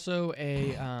there's also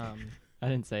a I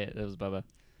didn't say it. It was Bubba.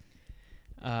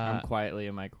 I'm quietly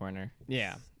in my corner.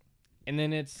 Yeah. And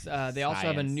then it's they also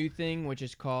have a new thing, which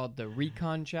is called the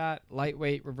Recon Chat.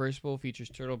 Lightweight, reversible, features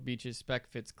Turtle Beach's spec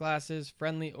fits glasses,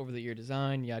 friendly over-the-ear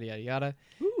design, yada, yada, yada.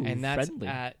 Ooh, and that's friendly.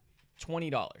 at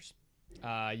 $20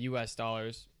 US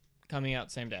dollars, coming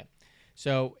out same day.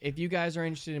 So if you guys are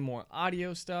interested in more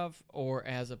audio stuff, or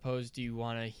as opposed to you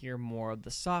want to hear more of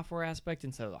the software aspect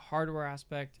instead of the hardware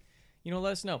aspect,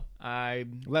 let us know.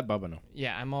 Let Bubba know.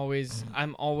 Yeah, I'm always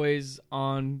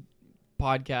on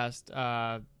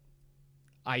podcast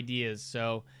ideas.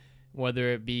 So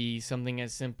whether it be something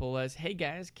as simple as, hey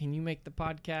guys, can you make the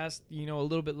podcast a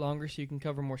little bit longer so you can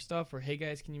cover more stuff, or hey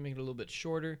guys, can you make it a little bit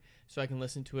shorter so I can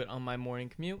listen to it on my morning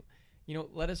commute?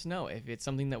 let us know if it's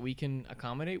something that we can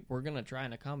accommodate. We're gonna try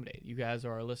and accommodate. You guys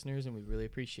are our listeners, and we really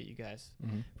appreciate you guys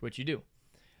for what you do.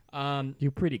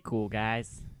 You're pretty cool,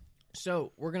 guys.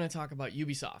 So we're gonna talk about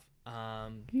Ubisoft.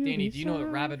 Danny, do you know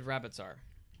what rabid rabbits are?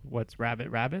 What's Rabbit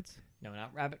Rabbits? No,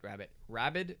 not rabbit.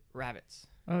 Rabid rabbits.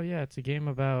 Oh yeah, it's a game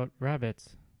about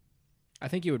rabbits. I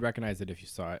think you would recognize it if you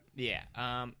saw it. Yeah.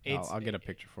 I'll get a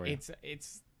picture for you.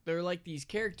 They're like these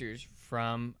characters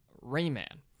from Rayman.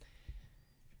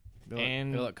 They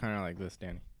look kind of like this,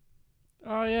 Danny.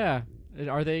 Oh yeah,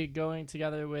 are they going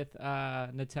together with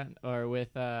Nintendo or with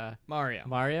Mario?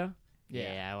 Mario?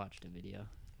 Yeah. Yeah, I watched a video.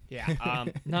 Yeah.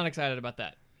 Not excited about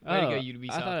that. Way to go,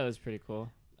 Ubisoft. I thought it was pretty cool.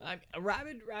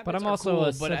 Rabbits But I'm are also cool,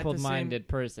 a simple-minded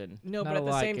person. No, Not but at a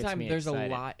the lot same gets time, me there's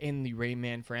excited. a lot in the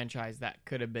Rayman franchise that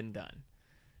could have been done.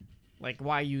 Like,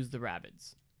 why use the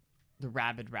rabbits? The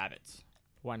rabid rabbits.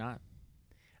 Why not?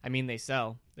 I mean, they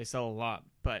sell a lot,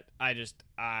 but I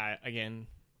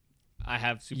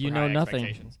have super You know high nothing.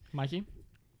 expectations. Mikey?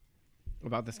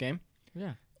 About this game?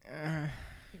 Yeah.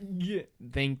 Yeah.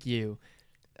 Thank you.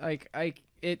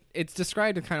 It's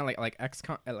described kind of like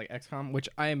XCOM, which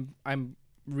I'm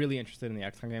really interested in the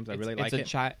XCOM games. I really like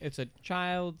it. It's a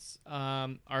child's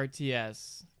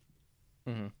RTS,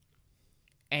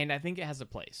 and I think it has a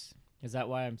place. Is that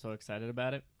why I'm so excited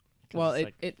about it? 'Cause Well,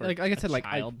 it's like I said, like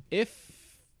child.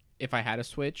 if I had a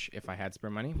Switch, if I had spare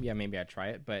money, yeah, maybe I'd try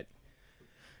it. But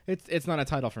it's not a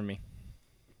title for me.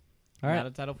 All right, Not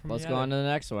a title for me let's go either. on to the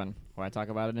next one. Why talk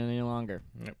about it any longer?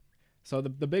 So the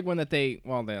big one that they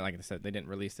like I said, they didn't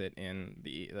release it in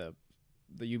the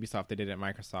Ubisoft. They did it at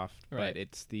Microsoft, Right. but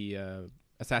it's the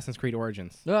Assassin's Creed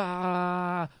Origins.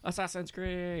 Assassin's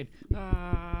Creed.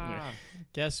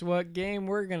 Guess what game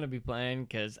we're gonna be playing?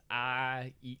 Because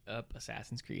I eat up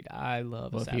Assassin's Creed. I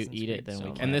love Well, if you Assassin's eat Creed it, then so we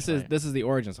much. can. And this is Right. the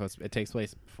Origin, so it takes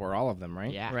place before all of them,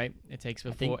 right? Yeah. Right. It takes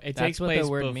think before. It that's takes what the place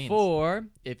word means. before.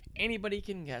 If anybody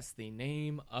can guess the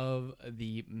name of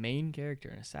the main character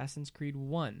in Assassin's Creed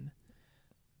 1,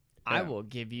 I Yeah. will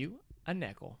give you a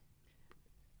nickel.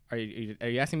 Are you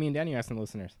asking me and Danny? Or are you asking the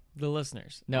listeners? The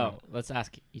listeners. No, let's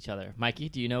ask each other. Mikey,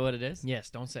 do you know what it is? Yes.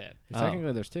 Don't say it. Oh.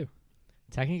 Technically, there's two.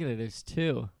 Technically, there's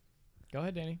two. Go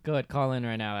ahead, Danny. Go ahead, call in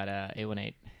right now at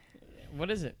 818. What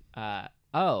is it?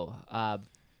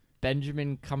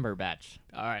 Benjamin Cumberbatch.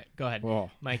 All right. Go ahead,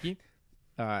 Whoa. Mikey.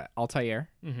 Altair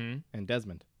Mm-hmm. and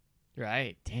Desmond.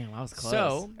 Right. Damn, I was close.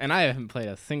 So And I haven't played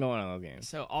a single one of those games.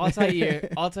 So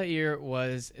Altair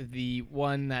was the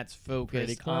one that's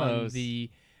Pretty focused on close. the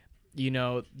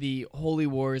Holy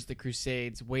Wars, the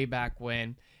Crusades, way back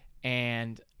when,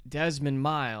 and Desmond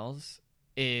Miles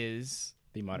is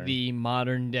The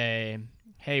modern day.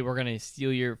 Hey, we're gonna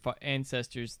steal your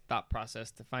ancestors' thought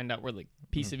process to find out where the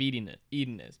piece of Eden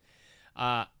is.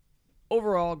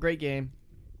 Overall, great game,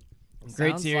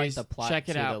 great Sounds series. like the plot Check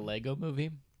it to out. the Lego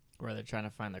movie where they're trying to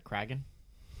find the Kraken.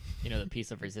 You know, the piece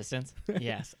of resistance.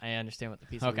 Yes, I understand what the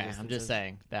piece of Okay, resistance I'm just is.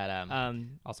 saying that.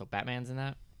 Also, Batman's in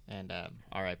that, and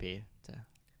R.I.P. to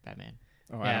Batman.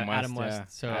 Oh, yeah, Adam West.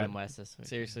 West. So Adam West this week.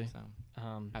 seriously.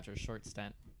 So after a short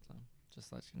stint, so just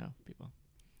to let you know, people.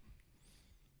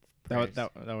 That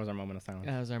was our moment of silence.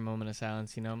 that was our moment of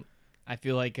silence. I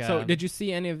feel like. So, did you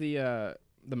see any of the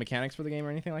mechanics for the game or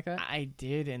anything like that? I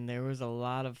did, and there was a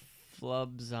lot of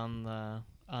flubs on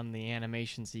the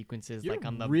animation sequences, You're like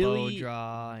on the bow really,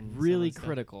 draw and some Really of the stuff.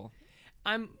 critical.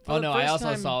 I'm. Oh no! I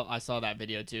also saw that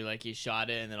video too. Like he shot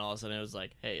it, and then all of a sudden it was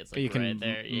like, "Hey, it's like You can- right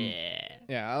there." Yeah.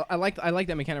 Yeah, I like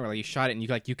that mechanic where like you shot it and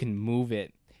you can move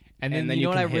it. And then and then you you know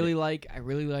what I can hit really like? I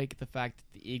really like the fact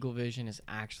that the eagle vision is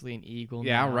actually an eagle.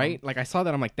 Yeah, now. right. Like I saw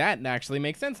that, I'm like, that actually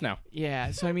makes sense now.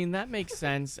 Yeah. So I mean, that makes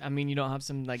sense. I mean, you don't have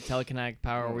some like telekinetic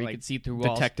power where you Like, could see through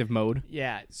walls. Detective mode.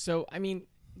 Yeah. So I mean,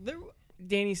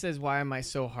 Danny says, "Why am I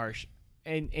so harsh?"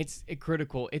 And it's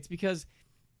critical. It's because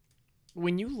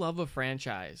when you love a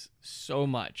franchise so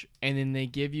much, and then they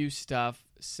give you stuff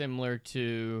similar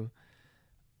to,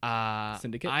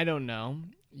 Syndicate? I don't know,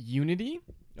 Unity.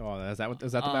 Oh, is that the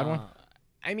bad one?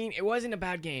 I mean, it wasn't a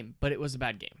bad game, but it was a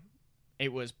bad game.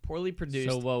 It was poorly produced.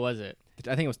 So what was it?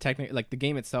 I think it was technically like the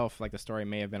game itself, like the story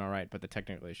may have been all right, but the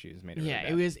technical issues made it. Yeah,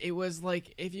 really bad. it was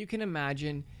like, if you can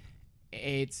imagine,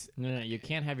 it's No, you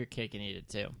can't have your cake and eat it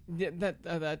too.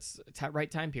 that's right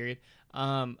time period.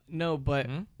 No, but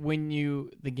Mhm. when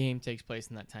the game takes place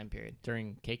in that time period,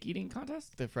 During cake eating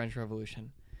contest? the French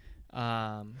Revolution.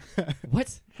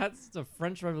 What? How does the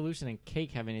French Revolution and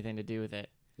cake have anything to do with it?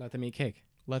 Let them eat cake.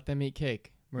 Let them eat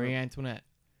cake. Marie Antoinette.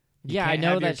 You Yeah, I can't know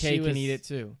have your that cake she was. and eat it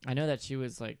too. I know that she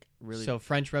was like really. So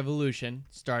French Revolution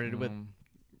started with Mm.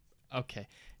 okay.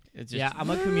 It's just, Yeah, I'm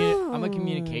a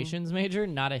communications major,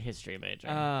 not a history major.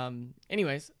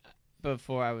 Anyways,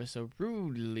 before I was so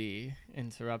rudely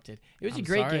interrupted. It was a I'm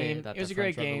great sorry game. that It was the a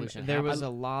great French game. Revolution There was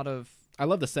happened. a lot of I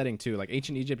love the setting too. Like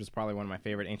ancient Egypt is probably one of my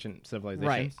favorite ancient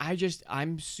civilizations. right.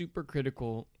 I'm super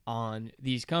critical on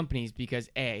these companies because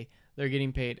they're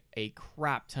getting paid a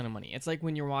crap ton of money. It's like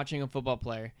when you're watching a football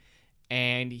player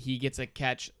and he gets a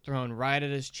catch thrown right at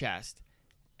his chest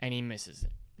and he misses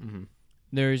it. Mm-hmm.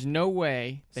 There's no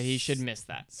way that he should miss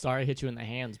that. Sorry, hit you in the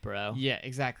hands, bro. Yeah,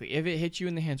 exactly. If it hits you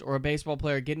in the hands, or a baseball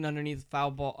player getting underneath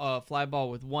a fly ball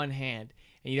with one hand,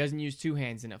 and he doesn't use two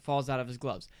hands, and it falls out of his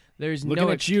gloves, there's Looking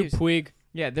no at you, excuse. Puig.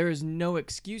 Yeah, there is no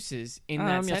excuses in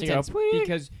that Yes, you sentence go, "Please."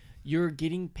 because you're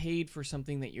getting paid for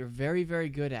something that you're very, very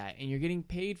good at, and you're getting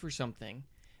paid for something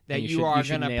that And you you are should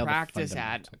going to nail the practice at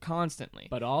fundamentals. constantly.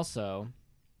 But also,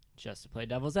 just to play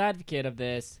devil's advocate of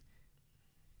this,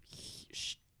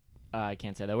 I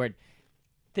can't say that word.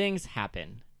 Things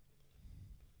happen.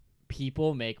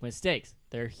 People make mistakes.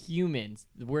 They're humans.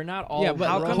 We're not all. Yeah, but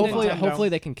how come hopefully, Nintendo- hopefully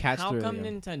they can catch How through. come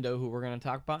yeah. Nintendo, who we're going to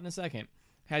talk about in a second,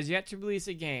 has yet to release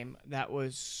a game that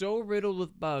was so riddled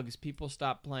with bugs people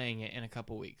stopped playing it in a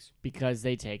couple weeks? because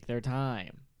they take their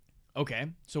time. Okay,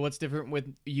 so what's different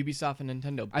with Ubisoft and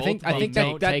Nintendo? I think They that-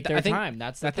 don't that- take their I think- time.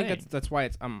 That's the I think thing. that's why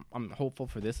it's I'm hopeful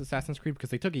for this Assassin's Creed because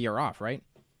they took a year off, right?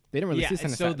 They didn't release Yeah, this in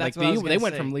so like that's what I was they gonna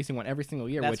went say. from releasing one every single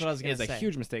year, That's which what I was gonna is a say.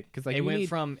 huge mistake because like it you went need,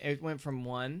 from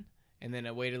one, and then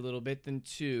it waited a little bit, then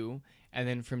two, and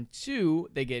then from two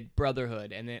they get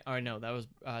Brotherhood, and then that was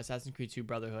Assassin's Creed 2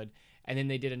 Brotherhood, and then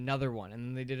they did another one, and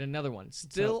then they did another one,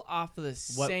 still off of the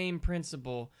same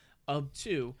principle of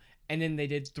two, and then they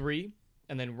did three,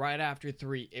 and then right after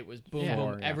three it was boom Yeah.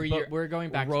 boom Yeah. every But year. we're going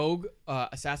back. Rogue,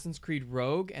 Assassin's Creed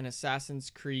Rogue, and Assassin's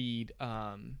Creed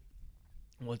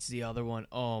what's the other one?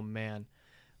 Oh man,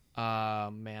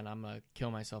 I'm gonna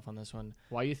kill myself on this one.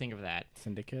 Why you think of that?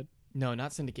 Syndicate. No,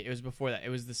 not Syndicate. It was before that. It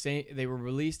was the same. They were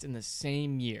released in the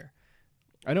same year.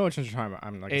 I know what you're talking about.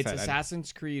 I'm like It's I said,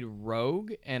 Assassin's Creed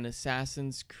Rogue and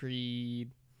Assassin's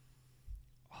Creed.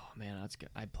 Oh man, that's good.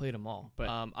 I played them all, but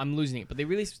But- I'm losing it. But they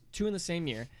released two in the same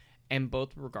year, and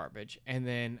both were garbage. And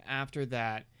then after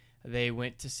that, they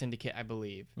went to Syndicate, I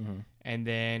believe. Mhm. And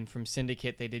then from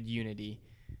Syndicate, they did Unity.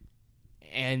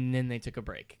 And then they took a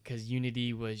break because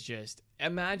Unity was just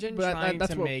imagine But trying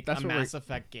that's to what- make that's a what we're- Mass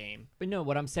Effect game But no,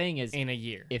 what I'm saying is, in a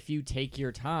year. if you take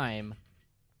your time,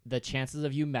 the chances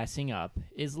of you messing up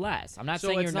is less. I'm not So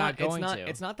saying it's you're not going it's to.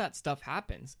 It's not that stuff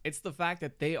happens. It's the fact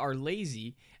that they are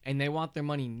lazy and they want their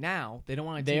money now. They don't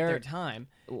want to take They're- their time,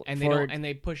 and they for- don't, and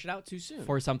they push it out too soon.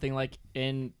 for something like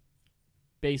in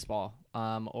baseball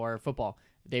or football,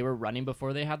 they were running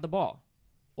before they had the ball,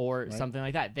 or Right. something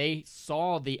like that. They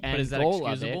saw the end but is that goal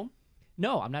excusable? of it.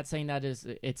 No, I'm not saying that it's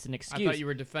an I excuse. thought you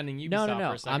were defending Ubisoft No.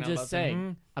 for a second. I'm I was just about to say,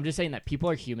 saying. I'm just saying that people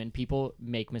are human. People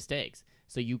make mistakes.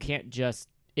 So you can't just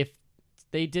if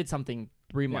they did something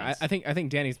 3 Yeah, months. I think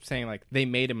Danny's saying like they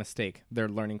made a mistake. They're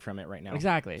learning from it right now.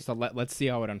 exactly. So let's see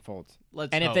how it unfolds.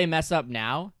 Let's And if hope. they mess up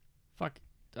now,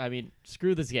 I mean,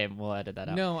 screw this game. We'll edit that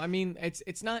out. No, I mean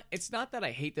it's not that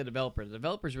I hate the developer. The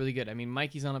developer's really good. I mean,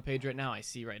 Mikey's on a page right now. I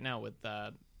see right now with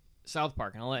South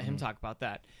Park, and I'll let him talk about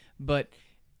that. But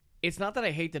it's not that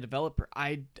I hate the developer.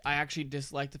 I actually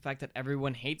dislike the fact that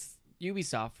everyone hates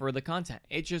Ubisoft for the content.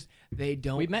 It's just they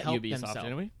don't. we met help Ubisoft, themselves.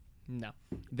 didn't we? No,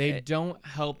 they don't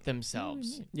help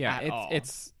themselves. Yeah, at all.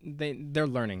 they're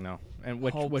learning though, and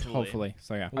which Hopefully. hopefully.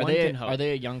 So yeah. One Are they can hope. are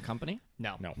they a young company?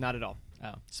 No, No. not at all.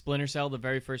 Oh. Splinter Cell, the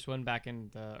very first one back in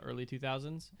the early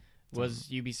 2000s, was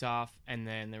Ubisoft, and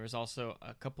then there was also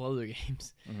a couple other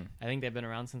games. Mhm. I think they've been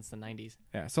around since the 90s.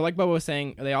 Yeah. So like Bubba was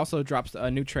saying, they also dropped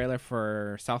a new trailer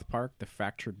for South Park: The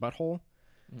Fractured Butthole.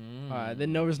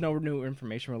 Then there was no new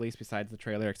information released besides the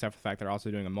trailer, except for the fact they're also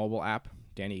doing a mobile app.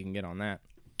 Danny, you can get on that.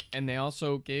 And they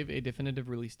also gave a definitive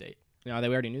release date. No, we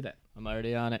already knew that. I'm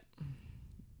already on it.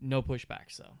 No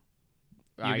pushbacks, though.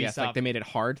 I guess like Ubisoft- they made it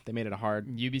hard. They made it a hard.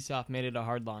 Ubisoft made it a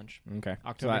hard launch. Okay.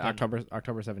 October So 10th.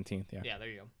 October 17th. Yeah. Yeah, there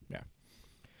you go.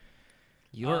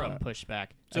 You're a pushback.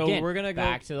 so Again, we're gonna go-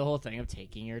 back to the whole thing of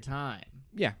taking your time.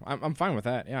 Yeah. I'm fine with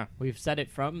that. Yeah. We've said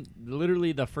it from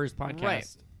literally the first podcast.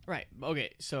 Right. Right.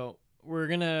 Okay, so we're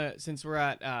going to, since we're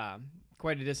at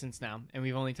quite a distance now, and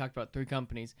we've only talked about 3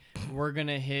 companies, we're going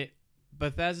to hit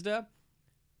Bethesda.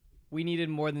 We needed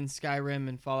more than Skyrim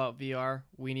and Fallout VR.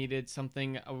 We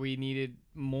needed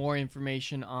more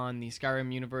information on the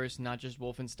Skyrim universe, not just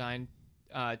Wolfenstein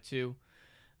 2.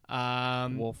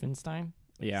 Wolfenstein.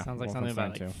 Yeah. Sounds like something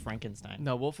about Wolfenstein like too. Frankenstein.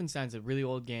 No, Wolfenstein's a really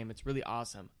old game. It's really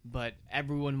awesome, but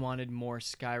everyone wanted more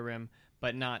Skyrim,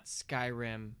 but not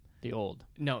Skyrim. The old.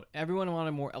 No, everyone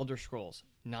wanted more Elder Scrolls,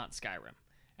 not Skyrim,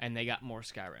 and they got more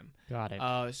Skyrim. Got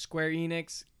it. Square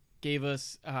Enix gave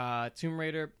us Tomb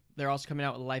Raider, They're also coming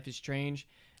out with Life is Strange.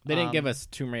 They didn't give us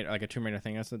Tomb Raider, like a Tomb Raider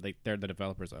thing. I said they're the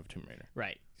developers of Tomb Raider.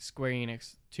 Right. Square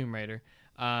Enix, Tomb Raider.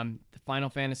 The Final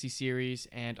Fantasy series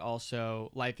and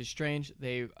also Life is Strange.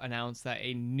 They announced that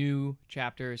a new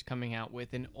chapter is coming out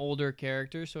with an older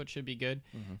character, so it should be good.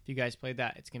 Mm-hmm. If you guys played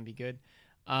that, it's going to be good.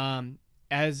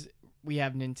 As we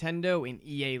have Nintendo and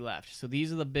EA left. So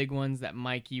these are the big ones that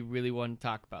Mikey really wanted to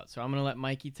talk about. So I'm going to let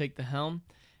Mikey take the helm.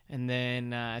 And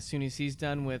then as soon as he's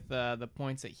done with the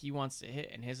points that he wants to hit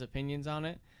and his opinions on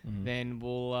it, then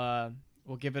we'll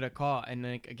give it a call. And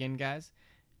then again, guys,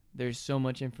 there's so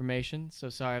much information. So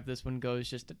sorry if this one goes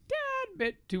just a tad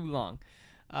bit too long.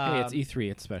 Hey, it's E3.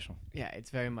 It's special. Yeah, it's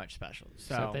very much special.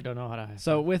 So they don't know how to.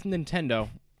 So with Nintendo,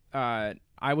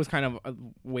 I was kind of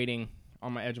waiting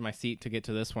on my edge of my seat to get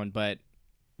to this one, but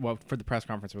for the press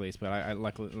conference release. But I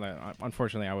luckily,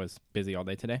 unfortunately, I was busy all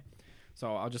day today.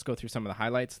 So I'll just go through some of the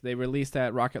highlights. They released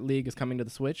that Rocket League is coming to the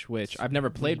Switch, which I've never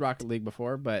played Rocket League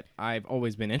before, but I've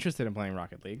always been interested in playing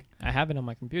Rocket League. I have it on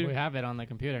my computer. We have it on the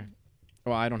computer.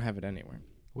 Well, I don't have it anywhere.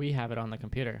 We have it on the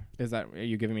computer. Are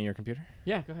you giving me your computer?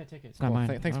 Yeah, go ahead, take it. It's Cool. not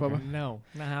mine. Thanks, Okay. Bubba. No,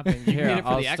 not happening. You Here, need it for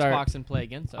I'll the start- Xbox and play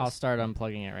against us. I'll start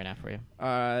unplugging it right now for you.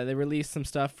 They released some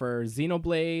stuff for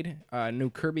Xenoblade, a new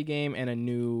Kirby game, and a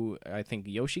new, I think,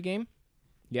 Yoshi game.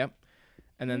 Yep.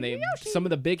 And then some of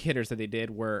the big hitters that they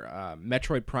did were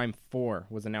Metroid Prime 4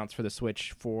 was announced for the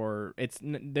Switch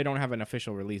they don't have an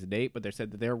official release date, but they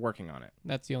said that they're working on it.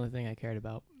 That's the only thing I cared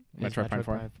about. is Metroid Prime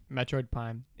 4? Metroid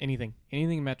Prime. Anything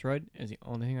Metroid is the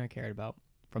only thing I cared about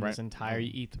from this entire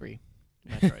E3.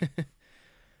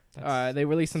 Metroid. They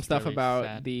released some stuff really about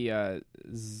sad. the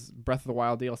Breath of the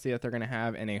Wild DLC that they're going to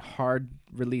have, and a hard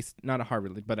release, not a hard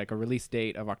release, but like a release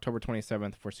date of October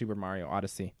 27th for Super Mario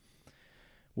Odyssey,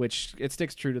 which it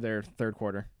sticks true to their third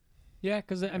quarter. Yeah,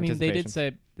 because I mean they did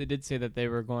say that they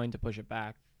were going to push it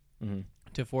back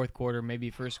to fourth quarter, maybe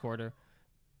first quarter.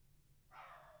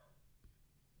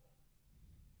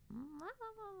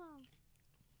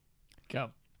 Go.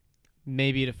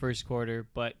 Maybe to first quarter,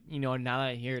 but now that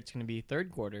I hear it's going to be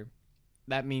third quarter,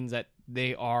 that means that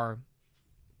they are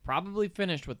probably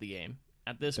finished with the game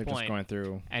at this They're point. just going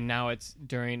through. And now it's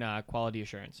during quality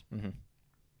assurance. Mm-hmm.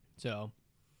 So,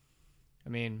 I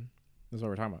mean, This is what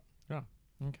we're talking about.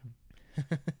 Okay.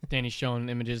 Danny's showing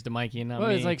images to Mikey and not Well,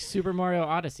 me. it's like Super Mario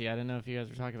Odyssey. I didn't know if you guys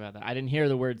were talking about that. I didn't hear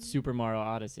the word Super Mario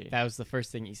Odyssey. That was the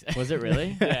first thing he said. Was it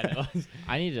really? Yeah, it was.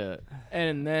 I need to.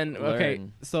 And then,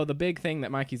 Learn. so the big thing that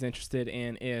Mikey's interested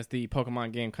in is the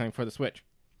Pokemon game coming for the Switch.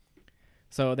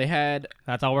 So they had...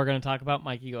 That's all we're going to talk about.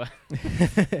 Mikey, go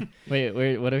ahead. Wait,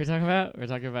 what are we talking about? We're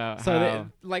talking about So, how...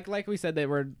 like we said,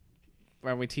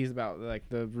 when we teased about like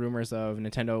the rumors of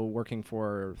Nintendo working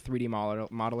for 3D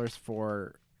modelers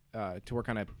for to work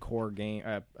on a core game,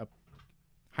 a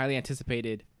highly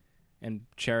anticipated and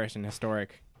cherished and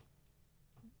historic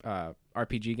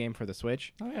RPG game for the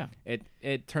Switch. Oh, yeah.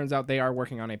 It turns out they are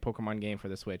working on a Pokemon game for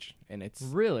the Switch, and it's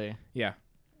Really? yeah.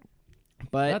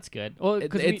 But That's good. Well,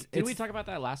 because did we talk about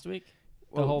that last week?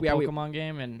 The whole yeah, Pokemon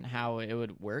game and how it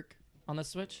would work on the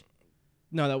Switch?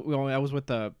 No, that was with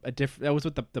the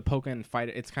Pokemon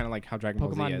fighter. It's kind of like how Dragon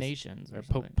Ball Z Pokemon is. Nations or Or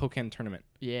something. Pokemon tournament.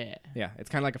 Yeah. Yeah, it's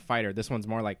kind of like a fighter. This one's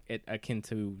more like akin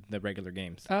to the regular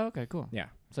games. Oh, okay, cool. Yeah.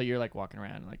 So you're like walking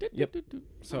around like... Yep. So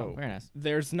So very nice.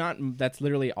 there's not. That's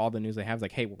literally all the news they have.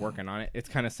 Like, hey, we're working on it. It's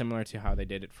kind of similar to how they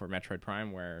did it for Metroid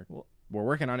Prime, where we're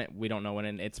working on it. We don't know when,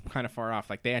 and it's kind of far off.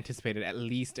 Like they anticipated at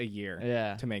least a year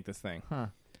Yeah. to make this thing. Huh.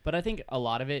 But I think a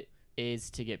lot of it is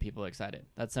to get people excited.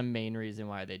 That's the main reason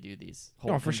why they do these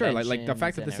whole Oh, for sure. Like the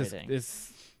fact that conventions this and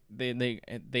is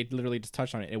they literally just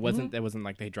touched on it. It wasn't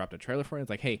like they dropped a trailer for it. It's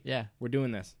like, hey, yeah, we're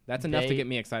doing this. That's enough to They- get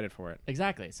me excited for it.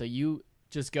 exactly. So you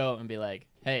just go and be like,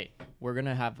 hey, we're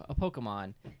gonna have a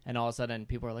Pokemon, and all of a sudden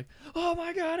people are like, oh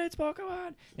my god, it's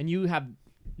Pokemon, and you have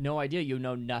no idea. You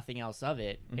know nothing else of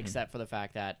it except for the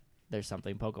fact that there's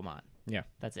something Pokemon. Yeah.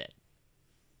 That's it.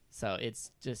 So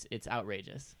it's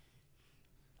outrageous.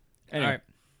 Anyway, All right.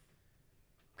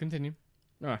 Continue.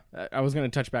 I was going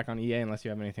to touch back on EA unless you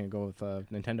have anything to go with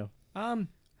Nintendo.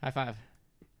 High five.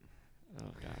 Oh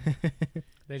god.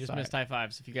 They just Sorry. missed high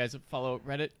fives. If you guys follow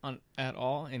Reddit at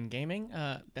all in gaming,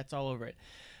 that's all over it.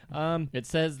 It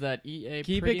says that EA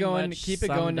Keep it pretty going- much keep it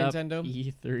going, summed up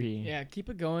Nintendo. E3. Yeah, keep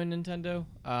it going, Nintendo.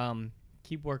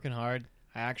 Keep working hard.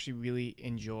 I actually really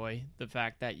enjoy the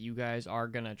fact that you guys are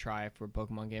gonna try for a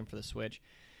Pokemon game for the Switch.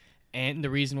 And the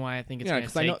reason why I think it's Yeah, going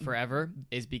 'cause to I take know- forever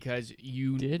is because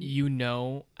you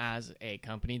know as a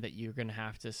company that you're going to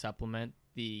have to supplement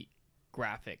the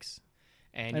graphics.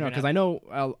 And I know, because I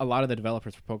know a lot of the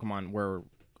developers for Pokemon were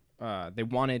they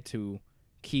wanted to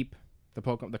keep the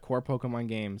core Pokemon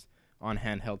games on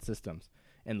handheld systems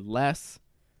unless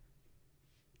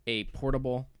a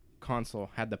portable console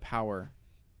had the power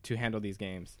to handle these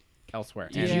games elsewhere.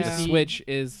 Did And you the see- Switch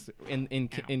is in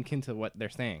kin to what they're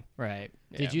saying. Right.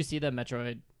 Did you see the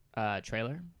Metroid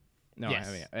trailer? No, Yes. I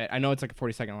haven't yet. I know it's like a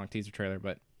 40-second long teaser trailer,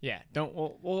 but Yeah, don't.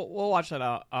 We'll watch that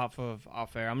off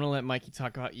air. I'm gonna let Mikey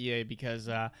talk about EA because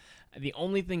the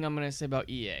only thing I'm gonna say about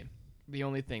EA, the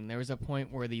only thing, there was a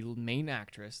point where the main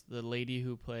actress, the lady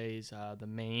who plays the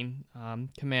main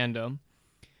commando,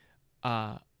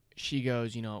 she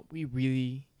goes,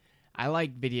 I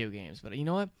like video games, but you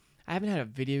know what? I haven't had a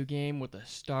video game with a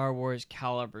Star Wars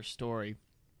caliber story,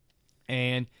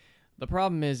 and the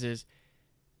problem is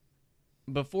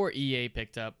before EA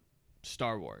picked up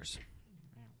Star Wars.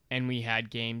 And we had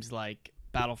games like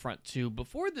Battlefront 2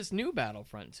 before this new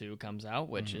Battlefront 2 comes out,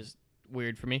 which is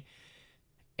weird for me.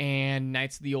 And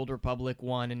Knights of the Old Republic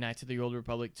 1 and Knights of the Old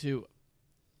Republic 2.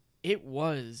 It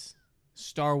was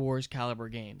Star Wars caliber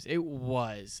games. It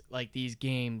was like these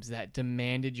games that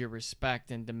demanded your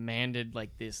respect and demanded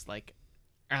like this like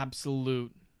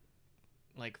absolute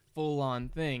like full on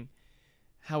thing.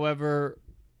 However,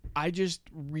 I just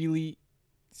really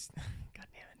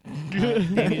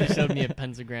Danny just showed me a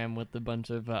pentagram with a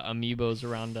bunch of amiibos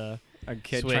around a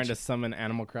kid Switch. trying to summon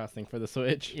Animal Crossing for the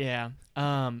Switch. Yeah.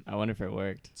 I wonder if it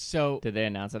worked. So Did they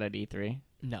announce it at E3?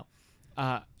 no.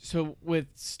 So with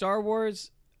Star Wars,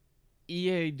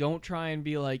 EA don't try and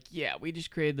be like, yeah, we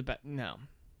just created the no.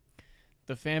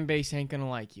 The fan base ain't gonna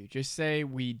like you. Just say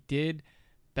we did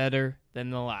better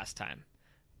than the last time.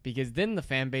 Because then the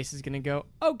fan base is gonna go,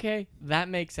 okay, that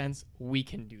makes sense. We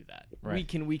can do that. Right.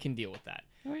 We can deal with that.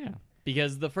 Oh yeah.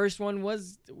 Because the first one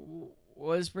was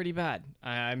pretty bad.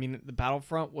 I mean, the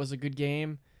Battlefront was a good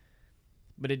game,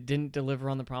 but it didn't deliver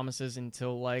on the promises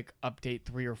until like update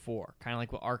 3 or 4, kind of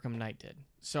like what Arkham Knight did.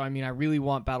 So I mean, I really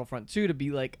want Battlefront 2 to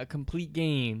be like a complete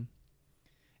game.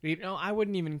 I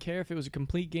wouldn't even care if it was a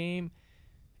complete game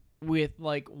with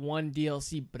like one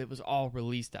DLC, but it was all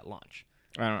released at launch.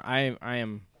 I don't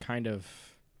know.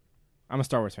 I'm a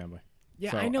Star Wars fanboy.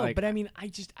 Yeah, So, I know, like- but I mean, I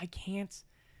can't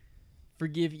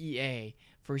forgive EA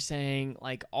for saying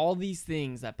like all these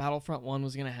things that Battlefront 1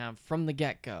 was going to have from the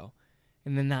get-go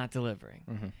and then not delivering.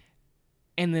 Mm-hmm.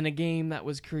 And then a game that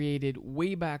was created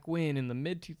way back when in the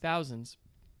mid 2000s,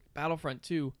 Battlefront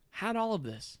 2 had all of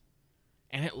this.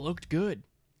 And it looked good.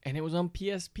 And it was on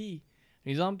PSP.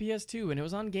 And it was on PS2 and it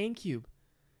was on GameCube.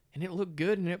 And it looked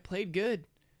good and it played good.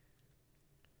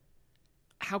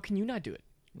 How can you not do it?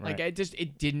 Right.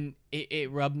 Like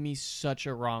it rubbed me such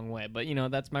a wrong way. But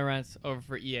that's my rant over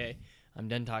for EA. I'm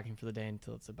done talking for the day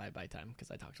until it's a bye-bye time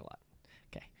because I talked a lot.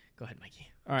 Okay, go ahead, Mikey.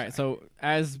 All right, so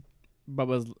as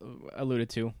Bubba's alluded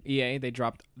to, EA, they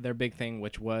dropped their big thing,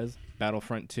 which was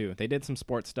Battlefront 2. They did some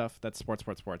sports stuff. That's sports.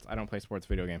 I don't play sports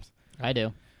video games. I do.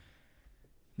 Do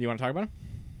you want to talk about them?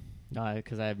 No,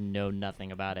 because I know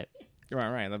nothing about it.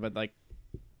 Right. But like,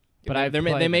 But they, I've they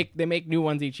played make they make new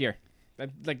ones each year.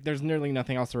 Like, there's nearly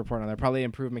nothing else to report on. They probably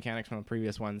improved mechanics from the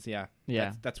previous ones. Yeah.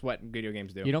 That's what video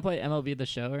games do. You don't play MLB The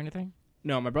Show or anything?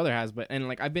 No, my brother has, but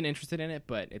I've been interested in it,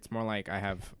 but it's more like I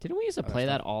have. Didn't we used to other play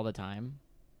that stuff. all the time?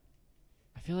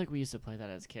 I feel like we used to play that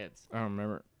as kids. I don't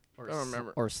remember. Or I don't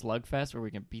remember. Or Slugfest, where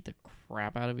we can beat the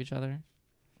crap out of each other.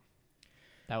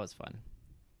 That was fun.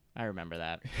 I remember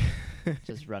that.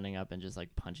 Just running up and just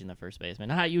like punching the first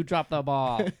baseman. You dropped the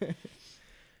ball.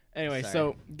 Anyway, Sorry.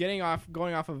 so going off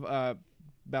of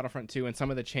Battlefront 2 and some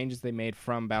of the changes they made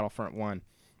from Battlefront 1.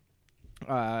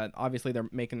 Obviously, they're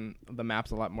making the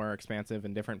maps a lot more expansive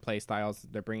and different play styles.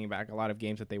 They're bringing back a lot of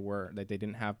games that they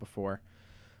didn't have before.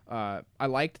 I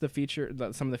liked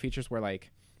some of the features where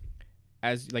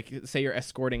say you're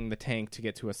escorting the tank to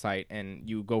get to a site and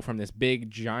you go from this big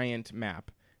giant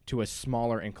map to a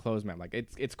smaller enclosed map. Like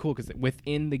it's cool because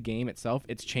within the game itself,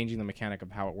 it's changing the mechanic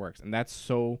of how it works, and that's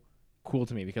so cool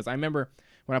to me because I remember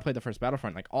when I played the first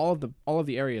Battlefront, like all of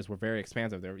the areas were very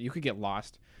expansive. There, you could get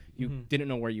lost. You didn't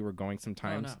know where you were going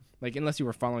sometimes. Oh, no. Like unless you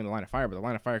were following the line of fire, but the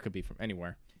line of fire could be from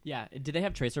anywhere. Yeah. Did they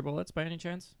have tracer bullets by any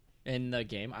chance in the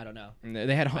game? I don't know. And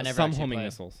they had I never some actually homing played.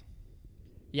 missiles.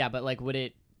 Yeah, but like, would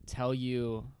it tell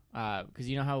you? Because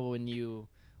you know how when you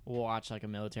watch like a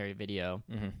military video,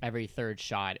 every third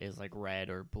shot is like red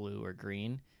or blue or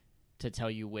green to tell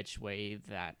you which way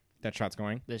that That shot's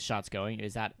going? the shot's going.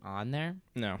 Is that on there?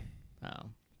 No. Oh.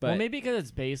 But Well, maybe because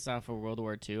it's based off of World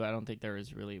War II. I don't think there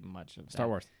is really much of Star that.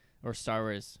 Wars. Or Star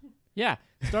Wars. Yeah,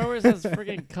 Star Wars has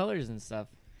freaking colors and stuff.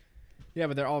 Yeah,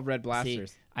 but they're all red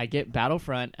blasters. See, I get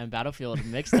Battlefront and Battlefield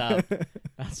mixed up.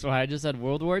 That's why I just said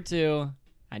World War II.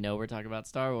 I know we're talking about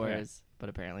Star Wars, but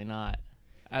apparently not.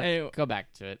 Anyway- Go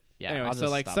back to it. Yeah. Anyway, I'll so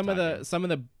just like stop some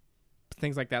talking. of the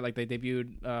things like that, like they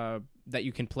debuted that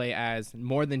you can play as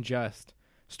more than just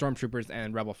stormtroopers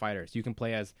and rebel fighters. You can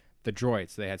play as the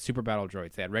droids. They had super battle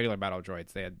droids. They had regular battle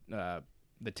droids. They had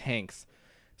the tanks.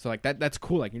 So like that's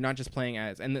cool. Like you're not just playing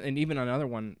as and even on another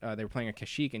one they were playing a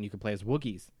Kashyyyk and you could play as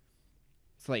Wookiees.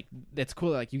 It's like that's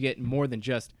cool. Like you get more than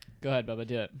just Go ahead, Bubba,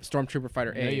 do it. Stormtrooper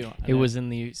Fighter A. It was in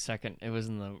the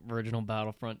original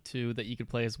Battlefront 2 that you could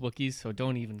play as Wookiees, so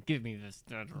don't even give me this.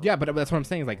 Yeah, but that's what I'm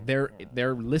saying. Is like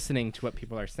they're listening to what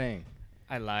people are saying.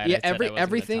 I lied. Yeah, I said I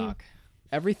wasn't gonna talk.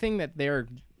 Everything that they're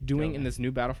doing in this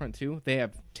new Battlefront 2, they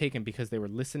have taken because they were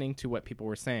listening to what people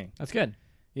were saying. That's good.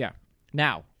 Yeah.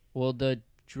 Now, will the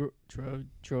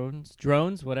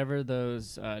drones, whatever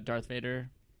those Darth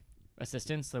Vader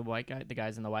assistants, the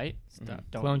guys in the white,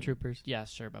 Clone troopers. Yeah,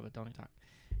 sure, Bubba, don't talk.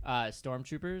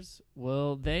 Stormtroopers,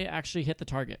 will they actually hit the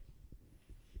target?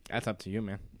 That's up to you,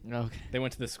 man. Okay. They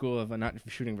went to the school of not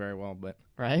shooting very well, but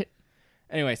Right?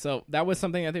 anyway, so that was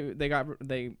something I think they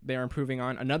are improving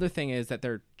on. Another thing is that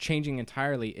they're changing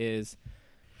entirely is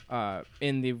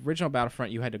in the original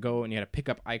Battlefront, you had to go and you had to pick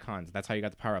up icons. That's how you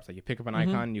got the power ups. Like you pick up an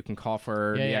icon, you can call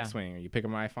for the X-wing, or you pick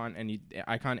up an icon,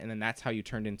 and then that's how you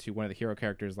turned into one of the hero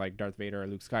characters like Darth Vader or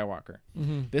Luke Skywalker.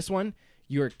 This one,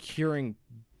 you're curing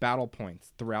battle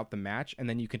points throughout the match, and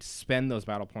then you can spend those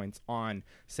battle points on,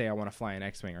 say, I want to fly an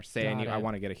X-wing, or say I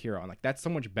want to get a hero. And like that's so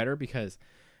much better because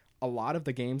a lot of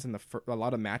the games in a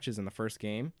lot of matches in the first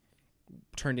game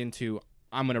turned into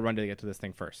I'm going to run to get to this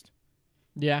thing first.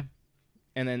 Yeah.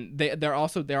 And then they're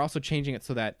also changing it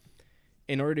so that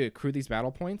in order to accrue these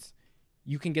battle points,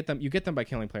 you get them by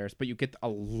killing players, but you get a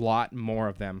lot more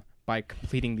of them by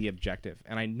completing the objective.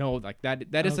 And I know like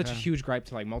that is such a huge gripe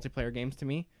to like multiplayer games to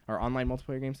me, or online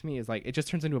multiplayer games to me, is like it just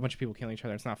turns into a bunch of people killing each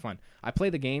other. It's not fun. I play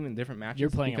the game in different matches.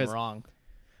 You're playing them wrong.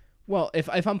 Well, if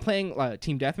I'm playing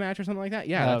team deathmatch or something like that,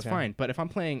 that's fine. But if I'm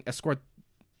playing escort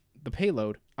the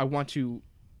payload, I want to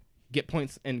get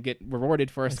points and get rewarded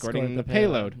for escorting the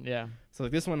payload. Yeah. So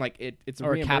like this one, like it's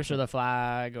or capture the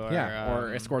flag, or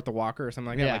or escort the walker or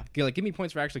something like that. Like give me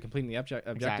points for actually completing the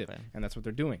objective, exactly. And that's what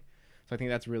they're doing. So I think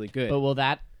that's really good. But will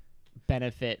that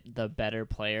benefit the better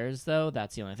players though?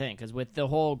 That's the only thing, because with the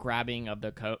whole grabbing of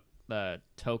the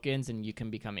tokens and you can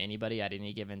become anybody at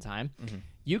any given time,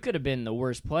 you could have been the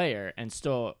worst player and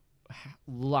still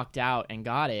lucked out and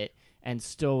got it, and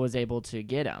still was able to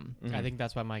get them. I think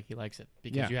that's why Mikey likes it,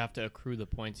 because you have to accrue the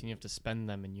points and you have to spend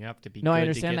them and you have to be I good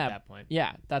understand to get that point.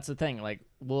 Yeah, that's the thing. Like,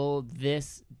 will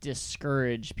this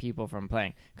discourage people from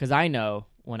playing? Because I know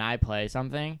when I play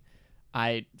something,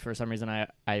 for some reason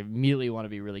I immediately want to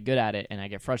be really good at it, and I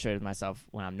get frustrated with myself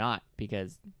when I'm not,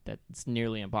 because that's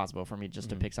nearly impossible for me just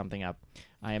to pick something up.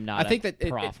 I am not. I think that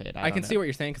prophet. I can see what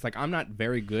you're saying, because like I'm not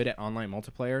very good at online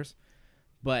multiplayers,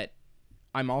 but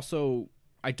I'm also.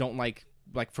 I don't like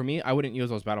for me, I wouldn't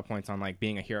use those battle points on like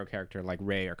being a hero character like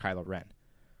Rey or Kylo Ren.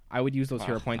 I would use those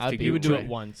hero points to You would do it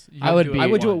once. I would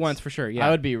do it once for sure. Yeah, I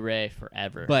would be Rey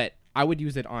forever. But I would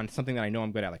use it on something that I know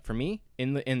I'm good at. Like for me,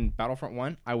 in Battlefront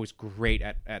 1, I was great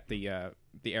at the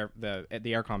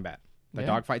air combat, the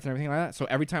dogfights and everything like that. So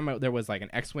every time there was like an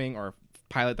X-wing or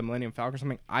pilot the Millennium Falcon or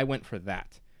something, I went for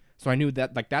that. So I knew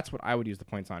that like that's what I would use the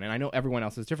points on. And I know everyone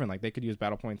else is different. Like they could use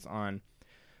battle points on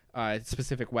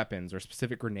specific weapons or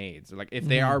specific grenades, or like if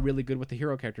they are really good with the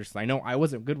hero characters. I know I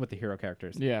wasn't good with the hero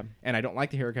characters, and I don't like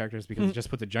the hero characters because it just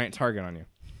puts a giant target on you.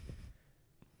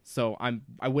 So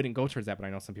I wouldn't go towards that, but I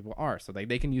know some people are, so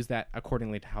they can use that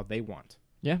accordingly to how they want.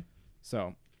 Yeah.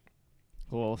 So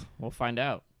we'll find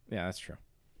out. Yeah, that's true.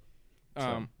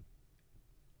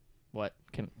 What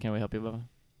can we help you, Bubba?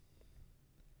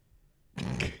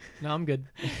 No, I'm good.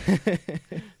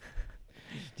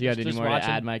 Do you have any more to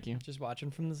add, Mikey? Just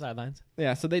watching from the sidelines.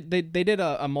 Yeah, so they did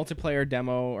a multiplayer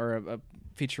demo or a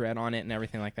featurette on it and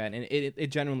everything like that, and it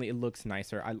genuinely it looks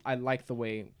nicer. I like the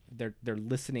way they're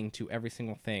listening to every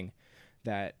single thing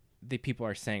that the people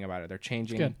are saying about it. They're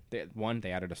changing.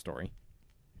 They added a story.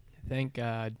 Thank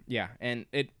God. Yeah, and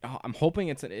I'm hoping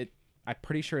I'm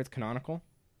pretty sure it's canonical,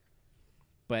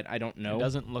 but I don't know. It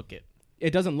doesn't look it.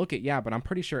 It doesn't look it. Yeah, but I'm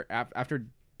pretty sure after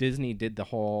Disney did the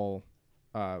whole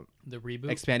the reboot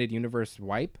expanded universe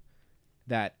wipe,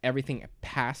 that everything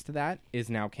past that is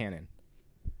now canon.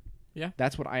 Yeah,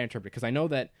 that's what I interpret, because I know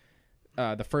that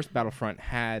the first Battlefront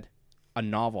had a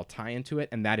novel tie into it,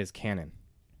 and that is canon.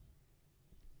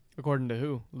 According to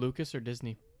who? Lucas or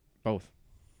Disney? Both.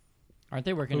 Aren't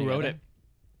they working? Who together? wrote it?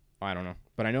 I don't know,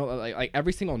 but I know like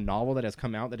every single novel that has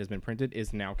come out that has been printed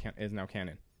is now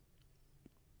canon.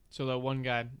 So the one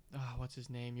guy, what's his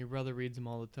name? Your brother reads them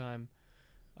all the time.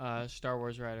 Star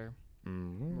Wars writer,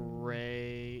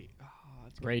 Ray.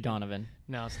 Ray Donovan.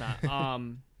 No, it's not.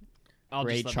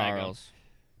 Ray just Charles.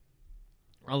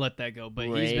 I'll let that go. But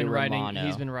Ray he's been writing. Romano.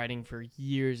 He's been writing for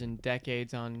years and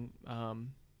decades on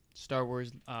Star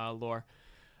Wars lore.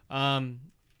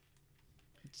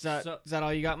 Is that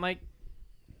all you got, Mike?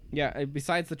 Yeah.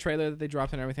 Besides the trailer that they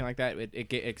dropped and everything like that,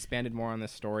 it expanded more on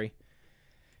this story.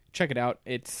 Check it out.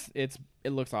 It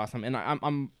looks awesome, and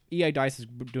I'm EA Dice is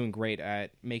doing great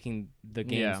at making the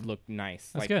games look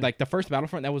nice. That's good. Like the first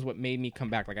Battlefront, that was what made me come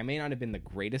back. Like I may not have been the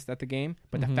greatest at the game,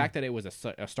 but the fact that it was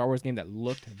a Star Wars game that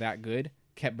looked that good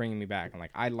kept bringing me back.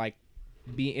 And like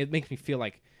it makes me feel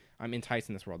like I'm enticed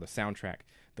in this world. The soundtrack,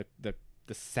 the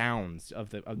sounds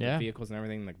of the vehicles and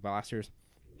everything, like blasters.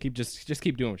 Just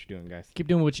keep doing what you're doing, guys. Keep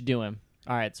doing what you're doing.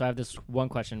 All right, so I have this one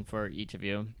question for each of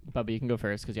you. Bubba, you can go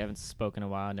first because you haven't spoken in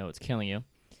a while. I know it's killing you.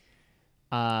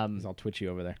 He's all twitchy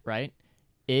over there. Right?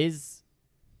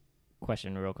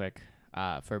 Question real quick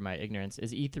for my ignorance.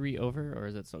 Is E3 over or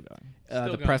is it still going?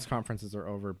 The press conferences are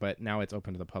over, but now it's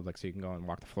open to the public, so you can go and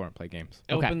walk the floor and play games.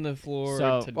 Okay. Open the floor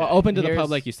today. Well, open to the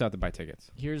public, you still have to buy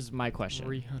tickets. Here's my question.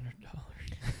 $300.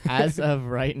 As of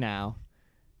right now,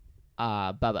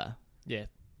 Bubba. Yeah.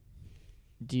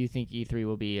 Do you think E3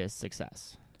 will be a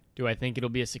success? Do I think it'll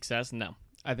be a success? No.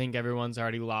 I think everyone's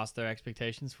already lost their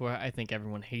expectations for it. I think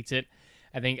everyone hates it.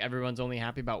 I think everyone's only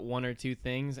happy about one or two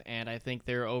things, and I think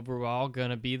they're overall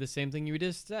going to be the same thing you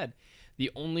just said.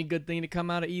 The only good thing to come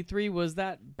out of E3 was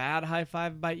that bad high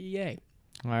five by EA.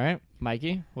 All right.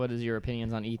 Mikey, what is your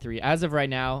opinions on E3? As of right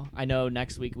now, I know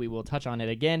next week we will touch on it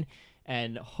again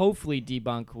and hopefully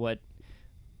debunk what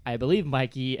I believe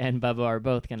Mikey and Bubba are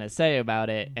both going to say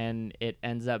about it, and it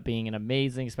ends up being an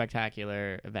amazing,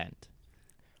 spectacular event.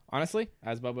 Honestly,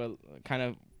 as Bubba kind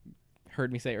of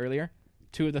heard me say earlier,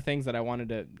 two of the things that I wanted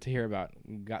to hear about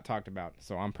got talked about,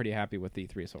 so I'm pretty happy with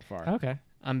E3 so far. Okay.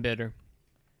 I'm bitter.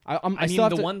 I mean,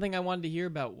 the one thing I wanted to hear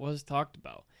about was talked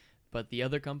about, but the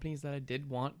other companies that I did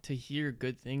want to hear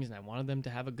good things, and I wanted them to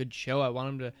have a good show. I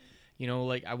want them to,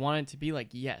 I want it to be like,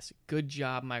 yes, good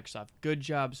job, Microsoft, good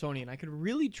job, Sony. And I could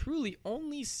really, truly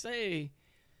only say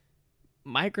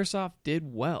Microsoft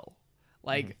did well.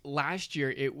 Like, last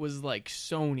year, it was like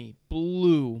Sony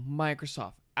blew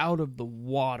Microsoft out of the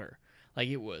water. Like,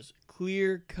 it was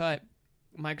clear cut.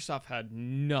 Microsoft had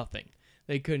nothing.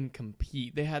 They couldn't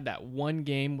compete. They had that one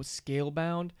game with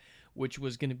Scalebound, which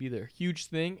was going to be their huge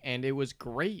thing, and it was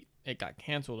great. It got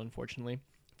canceled, unfortunately,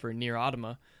 for Nier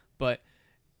Automata. But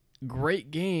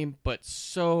great game, but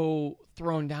so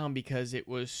thrown down because it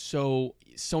was so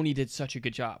Sony did such a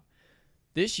good job.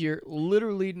 This year,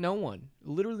 literally no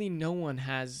one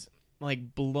has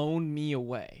like blown me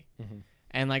away.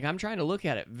 And like I'm trying to look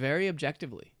at it very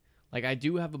objectively. Like I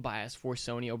do have a bias for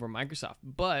Sony over Microsoft,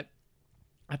 but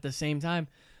at the same time,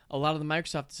 a lot of the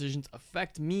Microsoft decisions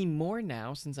affect me more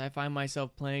now since I find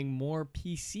myself playing more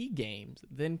PC games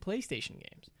than PlayStation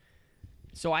games.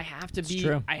 So I have to be. It's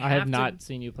true. I have not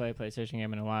seen you play a PlayStation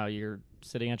game in a while. You're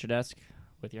sitting at your desk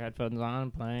with your headphones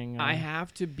on playing. I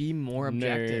have to be more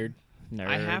objective. Nerd.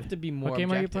 I have to be more What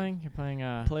game objective. are you playing? You're playing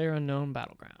PlayerUnknown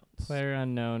Battlegrounds.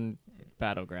 PlayerUnknown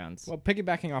Battlegrounds. Well,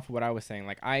 piggybacking off of what I was saying,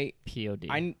 like POD.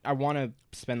 I want to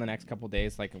spend the next couple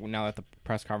days, like now that the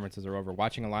press conferences are over,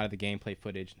 watching a lot of the gameplay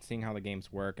footage and seeing how the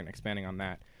games work and expanding on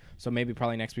that. So maybe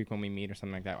probably next week when we meet or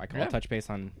something like that, I'll touch base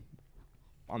on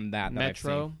that.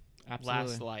 Metro, I've seen.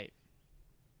 Absolutely. Last Light.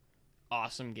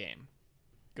 Awesome game.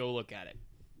 Go look at it.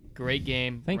 Great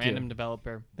game. Random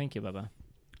developer. Thank you, Bubba.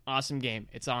 Awesome game.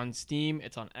 It's on Steam.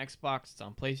 It's on Xbox. It's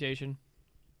on PlayStation.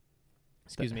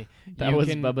 Excuse me. That was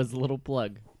Bubba's little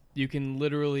plug. You can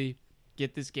literally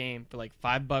get this game for like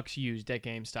 $5 used at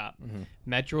GameStop.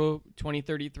 Metro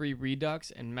 2033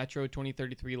 Redux and Metro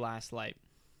 2033 Last Light.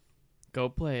 Go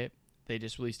play it. They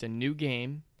just released a new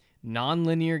game,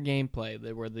 non-linear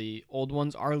gameplay. Where the old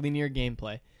ones are linear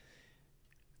gameplay.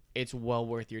 It's well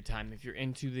worth your time if you're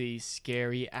into the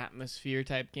scary atmosphere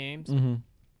type games.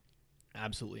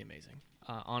 Absolutely amazing.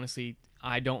 Honestly,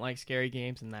 I don't like scary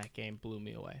games, and that game blew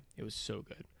me away. It was so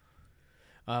good.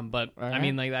 But right. I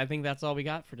mean, like I think that's all we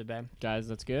got for today. Guys,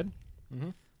 that's good.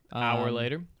 Hour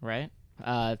later, right?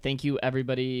 Thank you,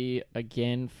 everybody,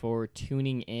 again for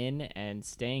tuning in and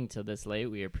staying till this late.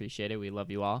 We appreciate it. We love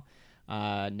you all.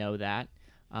 Know that.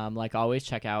 Like always,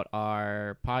 check out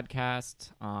our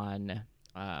podcast on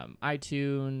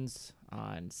iTunes,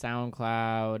 on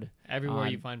SoundCloud, everywhere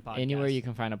you find podcasts. Anywhere you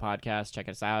can find a podcast, check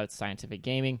us out. It's Scientific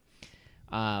Gaming.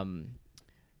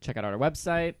 Check out our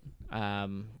website.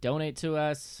 Donate to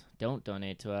us. Don't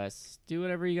donate to us. Do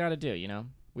whatever you got to do,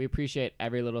 We appreciate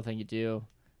every little thing you do.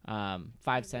 5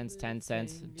 cents, 10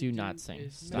 cents. Do not sing.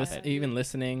 Stop it. Even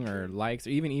listening or likes or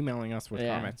even emailing us with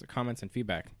comments and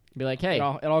feedback. Be like, hey.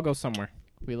 It all goes somewhere.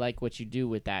 We like what you do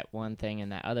with that one thing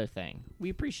and that other thing. We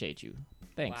appreciate you.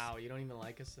 Thanks. Wow, you don't even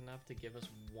like us enough to give us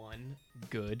one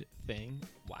good thing?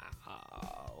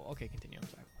 Wow. Okay, continue. I'm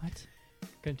sorry. What?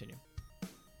 Continue.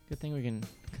 Good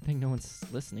thing no one's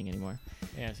listening anymore.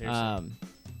 Yeah, seriously.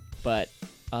 But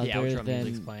other the outro than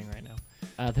music's playing right now.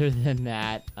 other than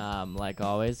that, like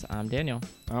always, I'm Daniel.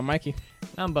 Mikey.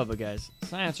 I'm Bubba, guys.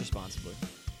 Science responsibly.